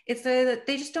cetera. It's that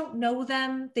they just don't know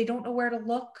them. They don't know where to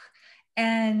look.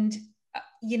 And,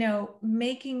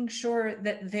 making sure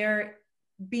that they're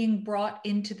being brought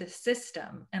into the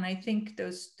system. And I think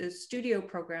those studio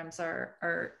programs are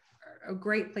a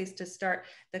great place to start.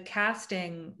 The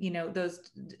casting,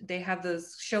 they have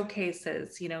those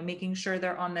showcases, making sure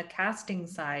they're on the casting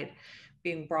side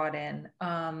being brought in.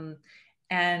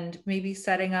 And maybe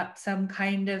setting up some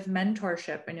kind of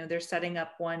mentorship. I know they're setting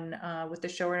up one with the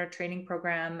showrunner training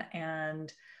program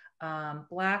and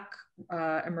Black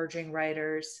emerging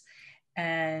writers,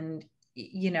 and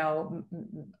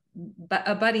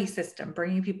a buddy system,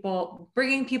 bringing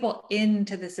people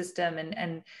into the system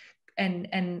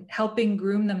and helping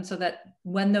groom them so that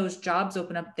when those jobs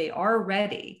open up, they are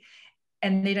ready.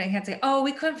 And they can't say, oh,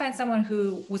 we couldn't find someone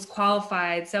who was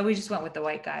qualified, so we just went with the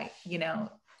white guy,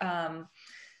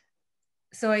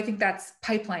 So I think that's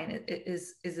pipeline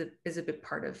is a big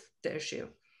part of the issue.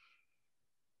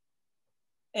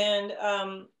 And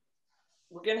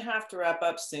we're going to have to wrap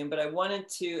up soon, but I wanted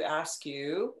to ask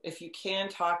you if you can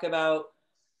talk about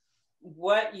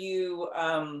what you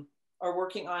are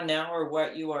working on now, or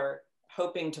what you are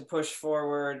hoping to push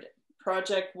forward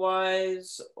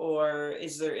project-wise, or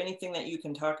is there anything that you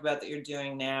can talk about that you're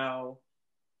doing now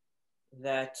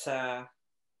that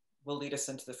will lead us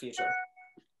into the future?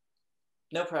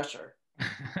 No pressure.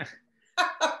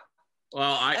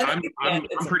 Well, I'm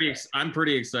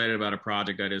pretty excited about a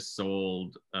project I just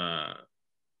sold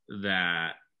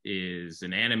that is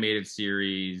an animated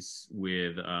series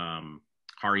with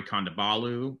Hari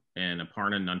Kondabolu and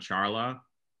Aparna Nancharla,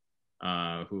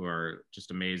 who are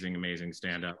just amazing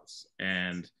stand-ups.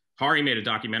 And Hari made a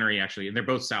documentary, actually, and they're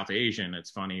both South Asian.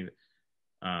 It's funny.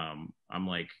 I'm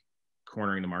like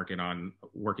cornering the market on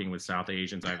working with South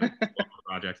Asians. I have a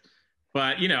project.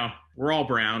 But we're all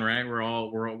brown, right?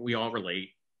 We all relate.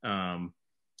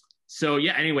 So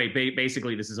yeah. Anyway,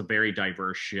 basically, this is a very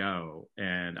diverse show,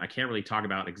 and I can't really talk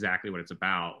about exactly what it's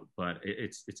about, but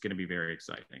it's going to be very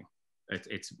exciting.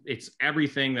 It's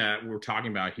everything that we're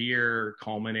talking about here,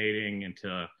 culminating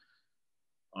into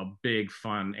a big,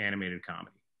 fun animated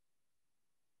comedy.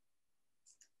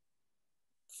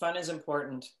 Fun is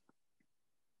important.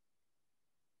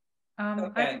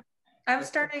 Okay. I'm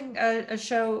starting a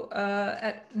show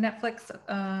at Netflix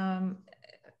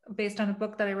based on a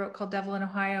book that I wrote called Devil in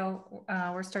Ohio.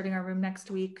 We're starting our room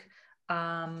next week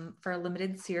for a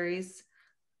limited series.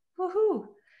 Woohoo!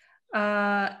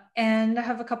 And I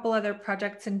have a couple other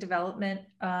projects in development.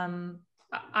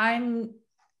 I'm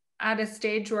at a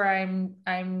stage where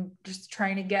I'm just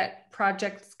trying to get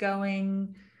projects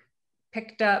going,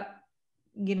 picked up,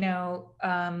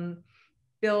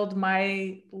 build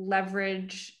my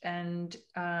leverage and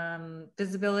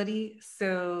visibility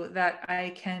so that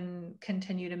I can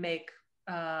continue to make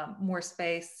more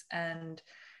space and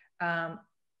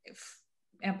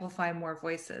amplify more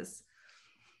voices.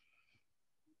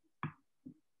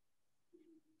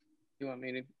 You want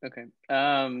me to? Okay.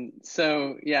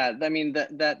 So yeah, I mean,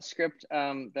 that script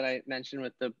that I mentioned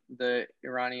with the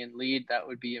Iranian lead, that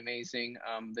would be amazing.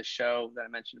 The show that I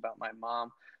mentioned about my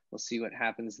mom, we'll see what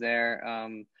happens there.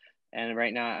 And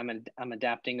right now I'm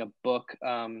adapting a book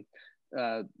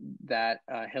that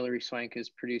Hilary Swank is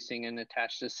producing and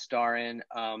attached a star in,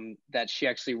 that she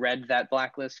actually read that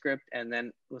Blacklist script and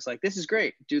then was like, this is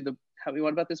great,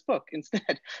 what about this book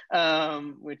instead?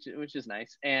 Which is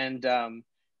nice.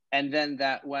 And then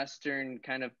that Western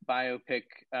kind of biopic,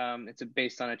 it's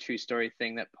based on a true story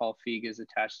thing that Paul Feig is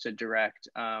attached to direct.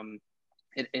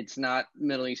 It's not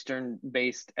Middle Eastern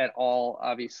based at all,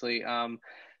 obviously.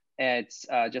 It's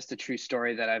just a true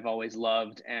story that I've always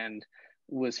loved, and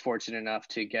was fortunate enough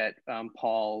to get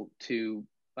Paul to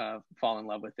fall in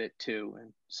love with it too.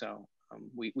 And so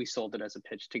we sold it as a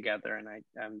pitch together, and I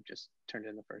just turned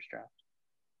in the first draft.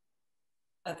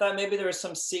 I thought maybe there was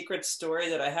some secret story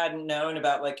that I hadn't known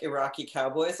about, like Iraqi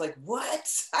cowboys. Like,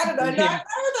 what? How did I not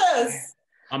know this?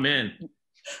 I'm in.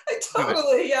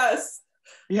 Yes.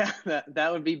 Yeah,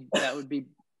 that would be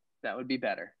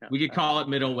better. No, we could call it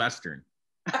Middle Western.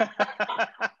 Oh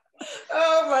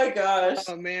my gosh.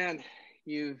 Oh man,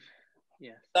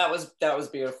 Yes. That was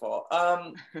beautiful.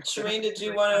 Shireen, did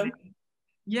you want to?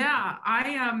 Yeah,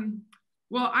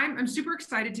 well, I'm super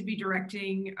excited to be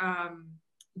directing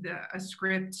a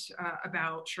script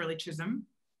about Shirley Chisholm,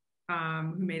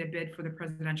 who made a bid for the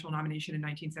presidential nomination in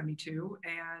 1972,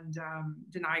 and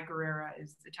Denai Guerrera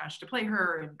is attached to play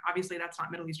her. And obviously that's not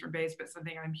Middle Eastern based, but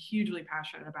something I'm hugely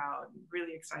passionate about, and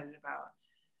really excited about.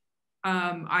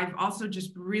 I've also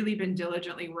just really been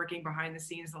diligently working behind the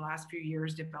scenes the last few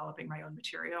years, developing my own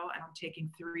material, and I'm taking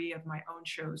 3 of my own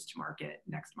shows to market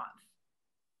next month.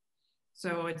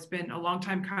 So it's been a long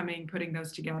time coming, putting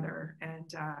those together.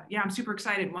 And yeah, I'm super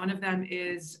excited. One of them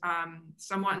is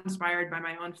somewhat inspired by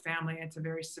my own family. It's a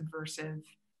very subversive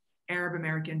Arab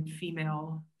American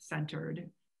female-centered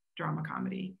drama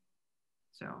comedy.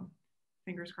 So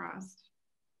fingers crossed.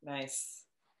 Nice.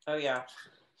 Oh yeah.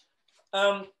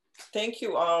 Thank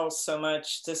you all so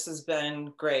much. This has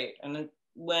been great. And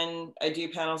when I do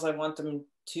panels, I want them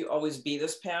to always be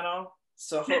this panel.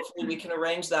 So hopefully we can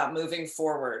arrange that moving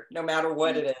forward, no matter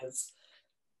what it is.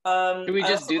 Do we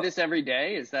just do this every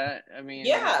day? Is that, I mean,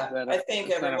 yeah, I think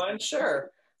everyone,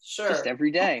 sure. Just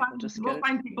every day. We'll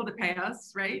find people to pay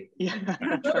us, right? Yeah.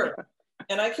 Sure.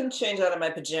 And I can change out of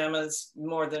my pajamas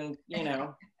more than,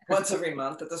 once every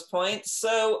month at this point.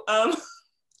 So,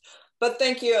 but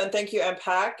thank you, and thank you,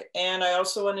 MPAC. And I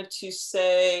also wanted to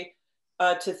say,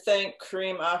 to thank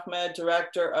Kareem Ahmed,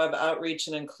 Director of Outreach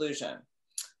and Inclusion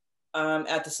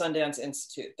at the Sundance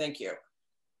Institute. Thank you.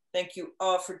 Thank you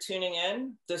all for tuning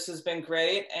in. This has been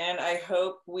great, and I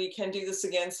hope we can do this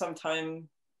again sometime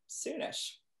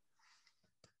soonish.